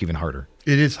work even harder.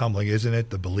 It is humbling, isn't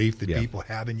it? The belief that people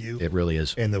have in you. It really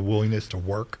is, and the willingness to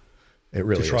work. It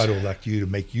really to try to elect you to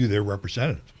make you their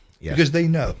representative, yes. Because they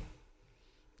know,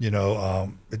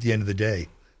 at the end of the day,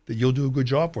 that you'll do a good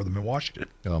job for them in Washington.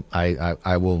 Well,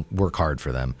 I will work hard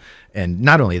for them, and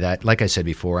not only that, like I said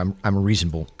before, I'm a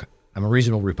reasonable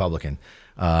Republican.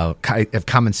 I have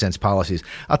common sense policies.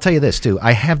 I'll tell you this too.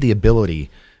 I have the ability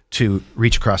to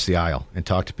reach across the aisle and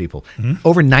talk to people. Mm-hmm.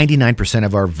 Over 99%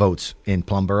 of our votes in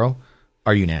Plum Borough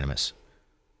are unanimous.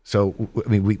 So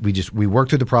we work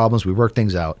through the problems, we work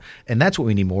things out, and that's what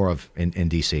we need more of in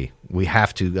DC. We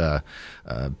have to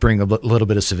bring a little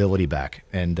bit of civility back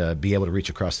and be able to reach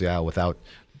across the aisle without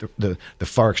the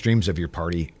far extremes of your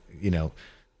party,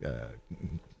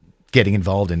 getting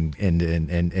involved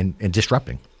and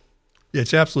disrupting. Yeah,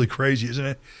 it's absolutely crazy, isn't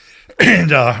it?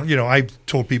 And, I've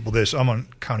told people this. I'm on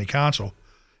county council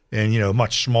and,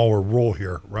 much smaller role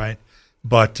here, right?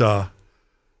 But,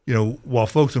 while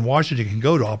folks in Washington can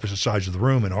go to opposite sides of the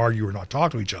room and argue or not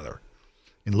talk to each other,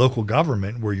 in local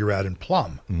government where you're at in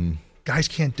Plum, guys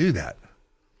can't do that.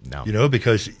 No.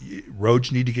 Because roads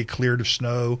need to get cleared of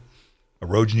snow,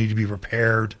 roads need to be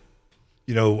repaired,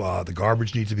 the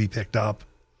garbage needs to be picked up.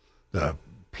 The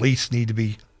police need to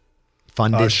be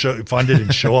funded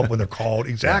and show up when they're called.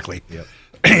 Exactly.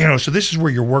 Yep. So this is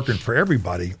where you're working for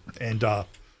everybody. And,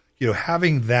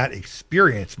 having that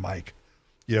experience, Mike,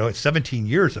 it's 17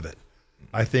 years of it,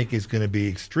 I think is going to be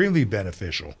extremely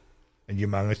beneficial. And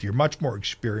you're much more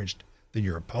experienced than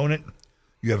your opponent.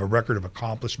 You have a record of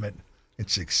accomplishment and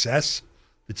success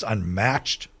that's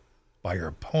unmatched by your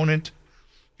opponent.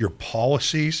 Your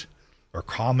policies are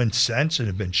common sense and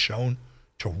have been shown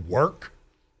to work,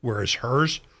 whereas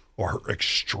hers are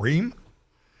extreme.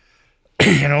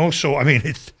 So I mean,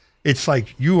 it's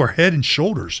like you are head and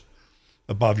shoulders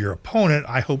above your opponent.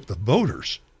 I hope the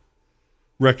voters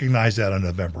recognize that on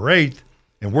November 8th,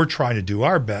 and we're trying to do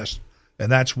our best,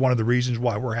 and that's one of the reasons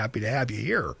why we're happy to have you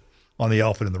here on the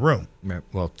Elephant in the Room.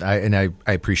 Well, I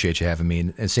appreciate you having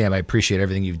me, and Sam, I appreciate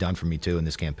everything you've done for me too in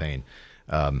this campaign.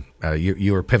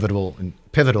 You were pivotal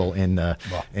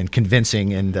in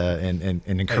convincing and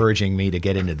encouraging me to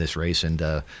get into this race,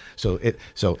 and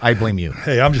so I blame you.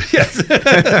 Hey, I'm just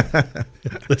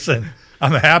listen.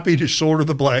 I'm happy to shoulder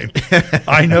the blame.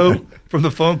 I know from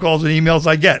the phone calls and emails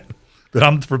I get that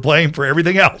I'm for blame for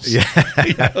everything else. Yeah.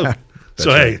 So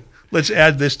right. Hey, let's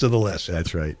add this to the list.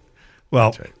 That's right.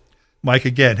 Well, That's right. Mike,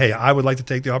 again, hey, I would like to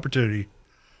take the opportunity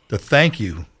to thank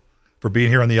you for being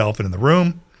here on the Elephant in the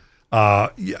Room.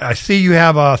 I see you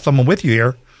have someone with you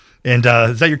here, and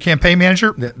is that your campaign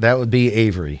manager? That would be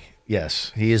Avery.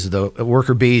 Yes, he is the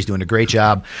worker bee. He's doing a great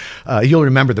job. You'll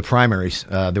remember the primaries.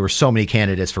 There were so many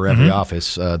candidates for every office.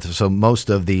 So most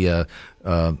of the,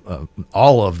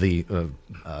 all of the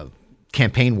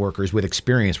campaign workers with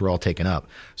experience were all taken up.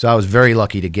 So I was very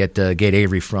lucky to get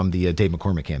Avery from the Dave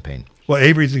McCormick campaign. Well,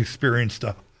 Avery's an experienced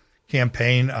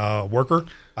campaign worker.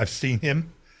 I've seen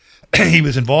him. He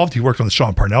was involved. He worked on the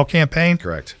Sean Parnell campaign.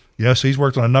 Correct. So he's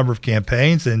worked on a number of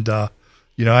campaigns, and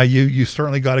you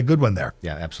certainly got a good one there.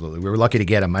 Yeah, absolutely. We were lucky to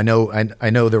get him. I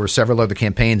know there were several other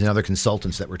campaigns and other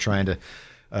consultants that were trying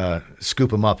to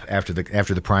scoop him up after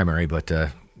the primary, but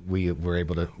we were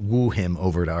able to woo him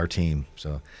over to our team.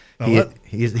 So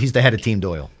he's the head of Team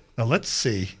Doyle. Now let's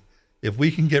see if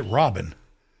we can get Robin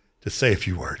to say a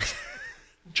few words.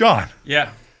 John.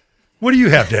 Yeah. What do you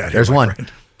have to add? There's one.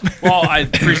 Friend? Well, I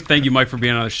appreciate. Thank you, Mike, for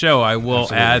being on the show. I will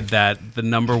add that the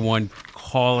number one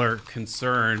caller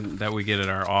concern that we get at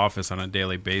our office on a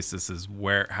daily basis is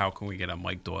how can we get a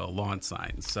Mike Doyle lawn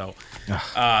sign? So,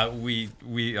 we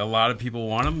a lot of people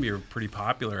want them. You're pretty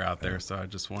popular out there, so I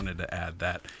just wanted to add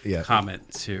that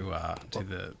comment to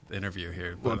the interview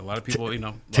here. But a lot of people,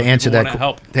 to answer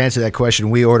that question,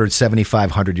 we ordered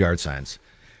 7,500 yard signs.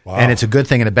 Wow. And it's a good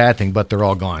thing and a bad thing, but they're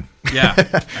all gone. Yeah.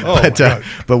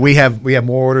 But we have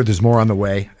more ordered. There's more on the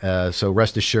way. So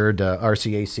rest assured,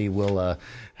 RCAC will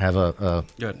have a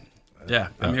good. Yeah,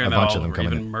 I'm hearing a that bunch all of them over,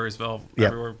 coming even in. Murraysville, Yep.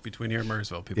 everywhere between here and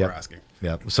Murraysville, people are asking.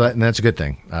 Yeah. So that's a good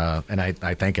thing, and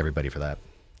I thank everybody for that.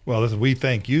 Well, listen, we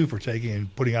thank you for taking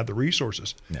and putting out the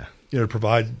resources. Yeah. To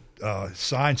provide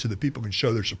signs so that people can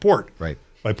show their support. Right.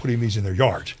 By putting these in their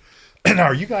yards. Now,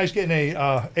 are you guys getting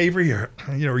Avery? Are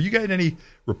you getting any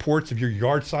reports of your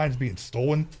yard signs being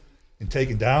stolen and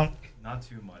taken down? Not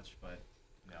too much, but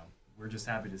we're just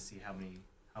happy to see how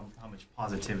much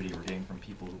positivity we're getting from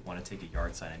people who want to take a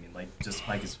yard sign. I mean, like just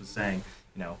Mike was saying,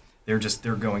 they're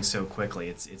going so quickly.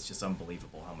 It's just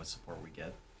unbelievable how much support we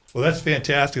get. Well, that's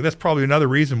fantastic. That's probably another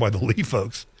reason why the Lee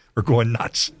folks are going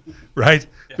nuts, right?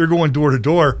 Yeah. They're going door to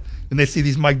door and they see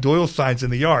these Mike Doyle signs in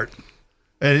the yard.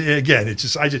 And again,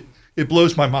 it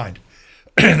blows my mind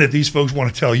that these folks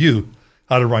want to tell you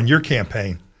how to run your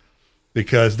campaign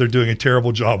because they're doing a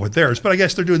terrible job with theirs. But I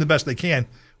guess they're doing the best they can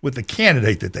with the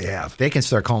candidate that they have. They can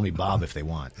start calling me Bob if they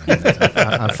want.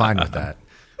 I'm fine with that.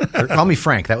 Or call me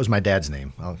Frank. That was my dad's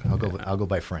name. I'll go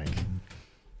by Frank.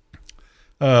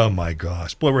 Oh my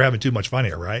gosh, boy, we're having too much fun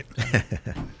here, right?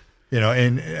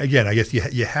 And again, I guess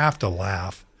you have to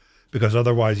laugh because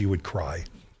otherwise you would cry.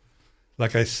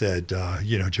 Like I said,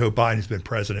 Joe Biden's been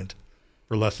president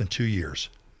for less than 2 years.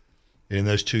 In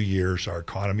those 2 years, our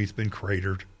economy's been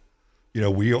cratered.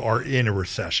 We are in a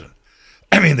recession.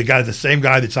 I mean, the same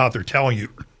guy that's out there telling you,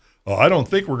 oh, I don't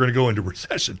think we're going to go into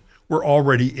recession. We're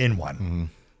already in one. Mm-hmm.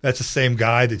 That's the same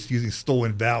guy that's using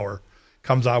stolen valor,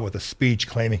 comes out with a speech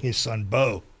claiming his son,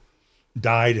 Bo,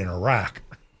 died in Iraq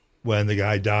when the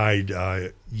guy died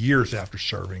years after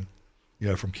serving,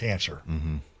 from cancer.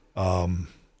 Mm-hmm.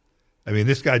 I mean,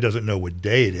 this guy doesn't know what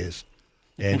day it is.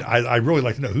 And I really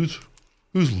like to know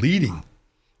who's leading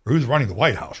or who's running the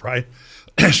White House, right?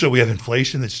 So we have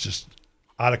inflation that's just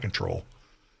out of control.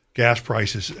 Gas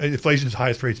prices, inflation is the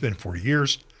highest rate it's been in 40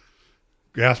 years.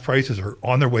 Gas prices are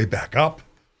on their way back up.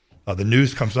 The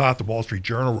news comes out, the Wall Street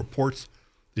Journal reports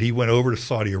that he went over to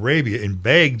Saudi Arabia and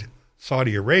begged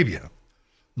Saudi Arabia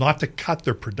not to cut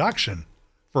their production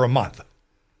for a month,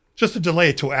 just to delay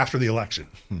it till after the election.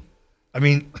 I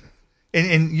mean,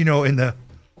 and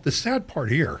the sad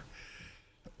part here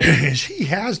is he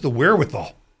has the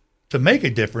wherewithal to make a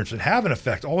difference and have an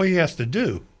effect. All he has to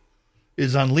do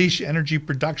is unleash energy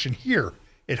production here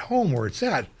at home where it's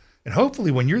at. And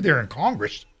hopefully when you're there in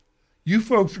Congress, you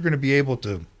folks are going to be able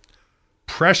to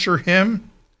pressure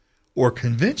him or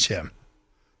convince him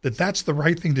that that's the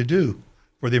right thing to do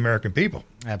for the American people.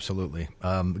 Absolutely.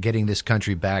 Getting this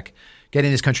country back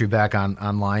on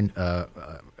online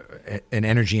and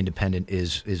energy independent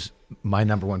is my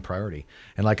number one priority.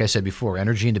 And like I said before,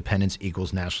 energy independence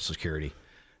equals national security,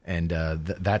 and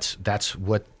that's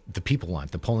what the people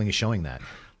want. The polling is showing that.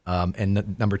 And the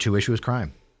number two issue is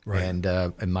crime. Right.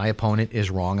 And my opponent is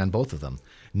wrong on both of them.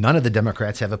 None of the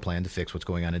Democrats have a plan to fix what's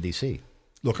going on in D.C.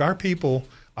 Look, our people,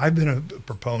 I've been a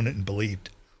proponent and believed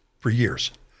for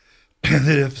years that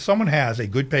if someone has a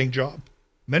good paying job,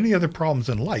 many other problems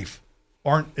in life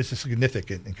aren't as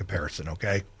significant in comparison,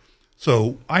 okay?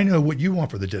 So I know what you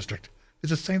want for the district is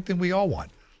the same thing we all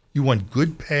want. You want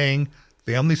good paying,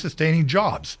 family sustaining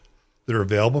jobs that are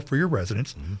available for your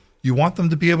residents. Mm-hmm. You want them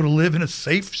to be able to live in a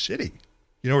safe city,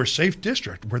 or a safe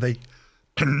district where they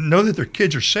know that their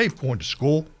kids are safe going to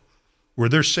school, where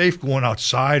they're safe going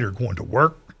outside or going to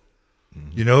work.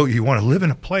 Mm-hmm. You want to live in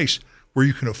a place where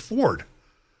you can afford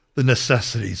the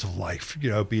necessities of life,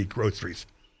 be it groceries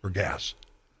or gas.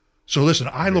 So listen,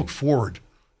 I look forward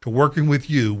to working with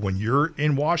you when you're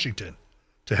in Washington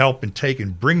to help and take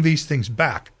and bring these things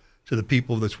back to the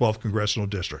people of the 12th Congressional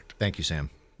District. Thank you, Sam.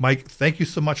 Mike, thank you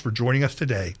so much for joining us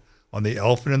today on The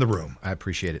Elephant in the Room. I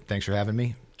appreciate it. Thanks for having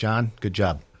me. John, good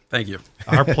job. Thank you.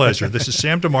 Our pleasure. This is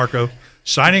Sam DeMarco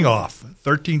signing off,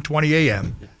 1320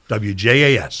 AM,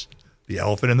 WJAS, The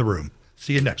Elephant in the Room.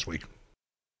 See you next week.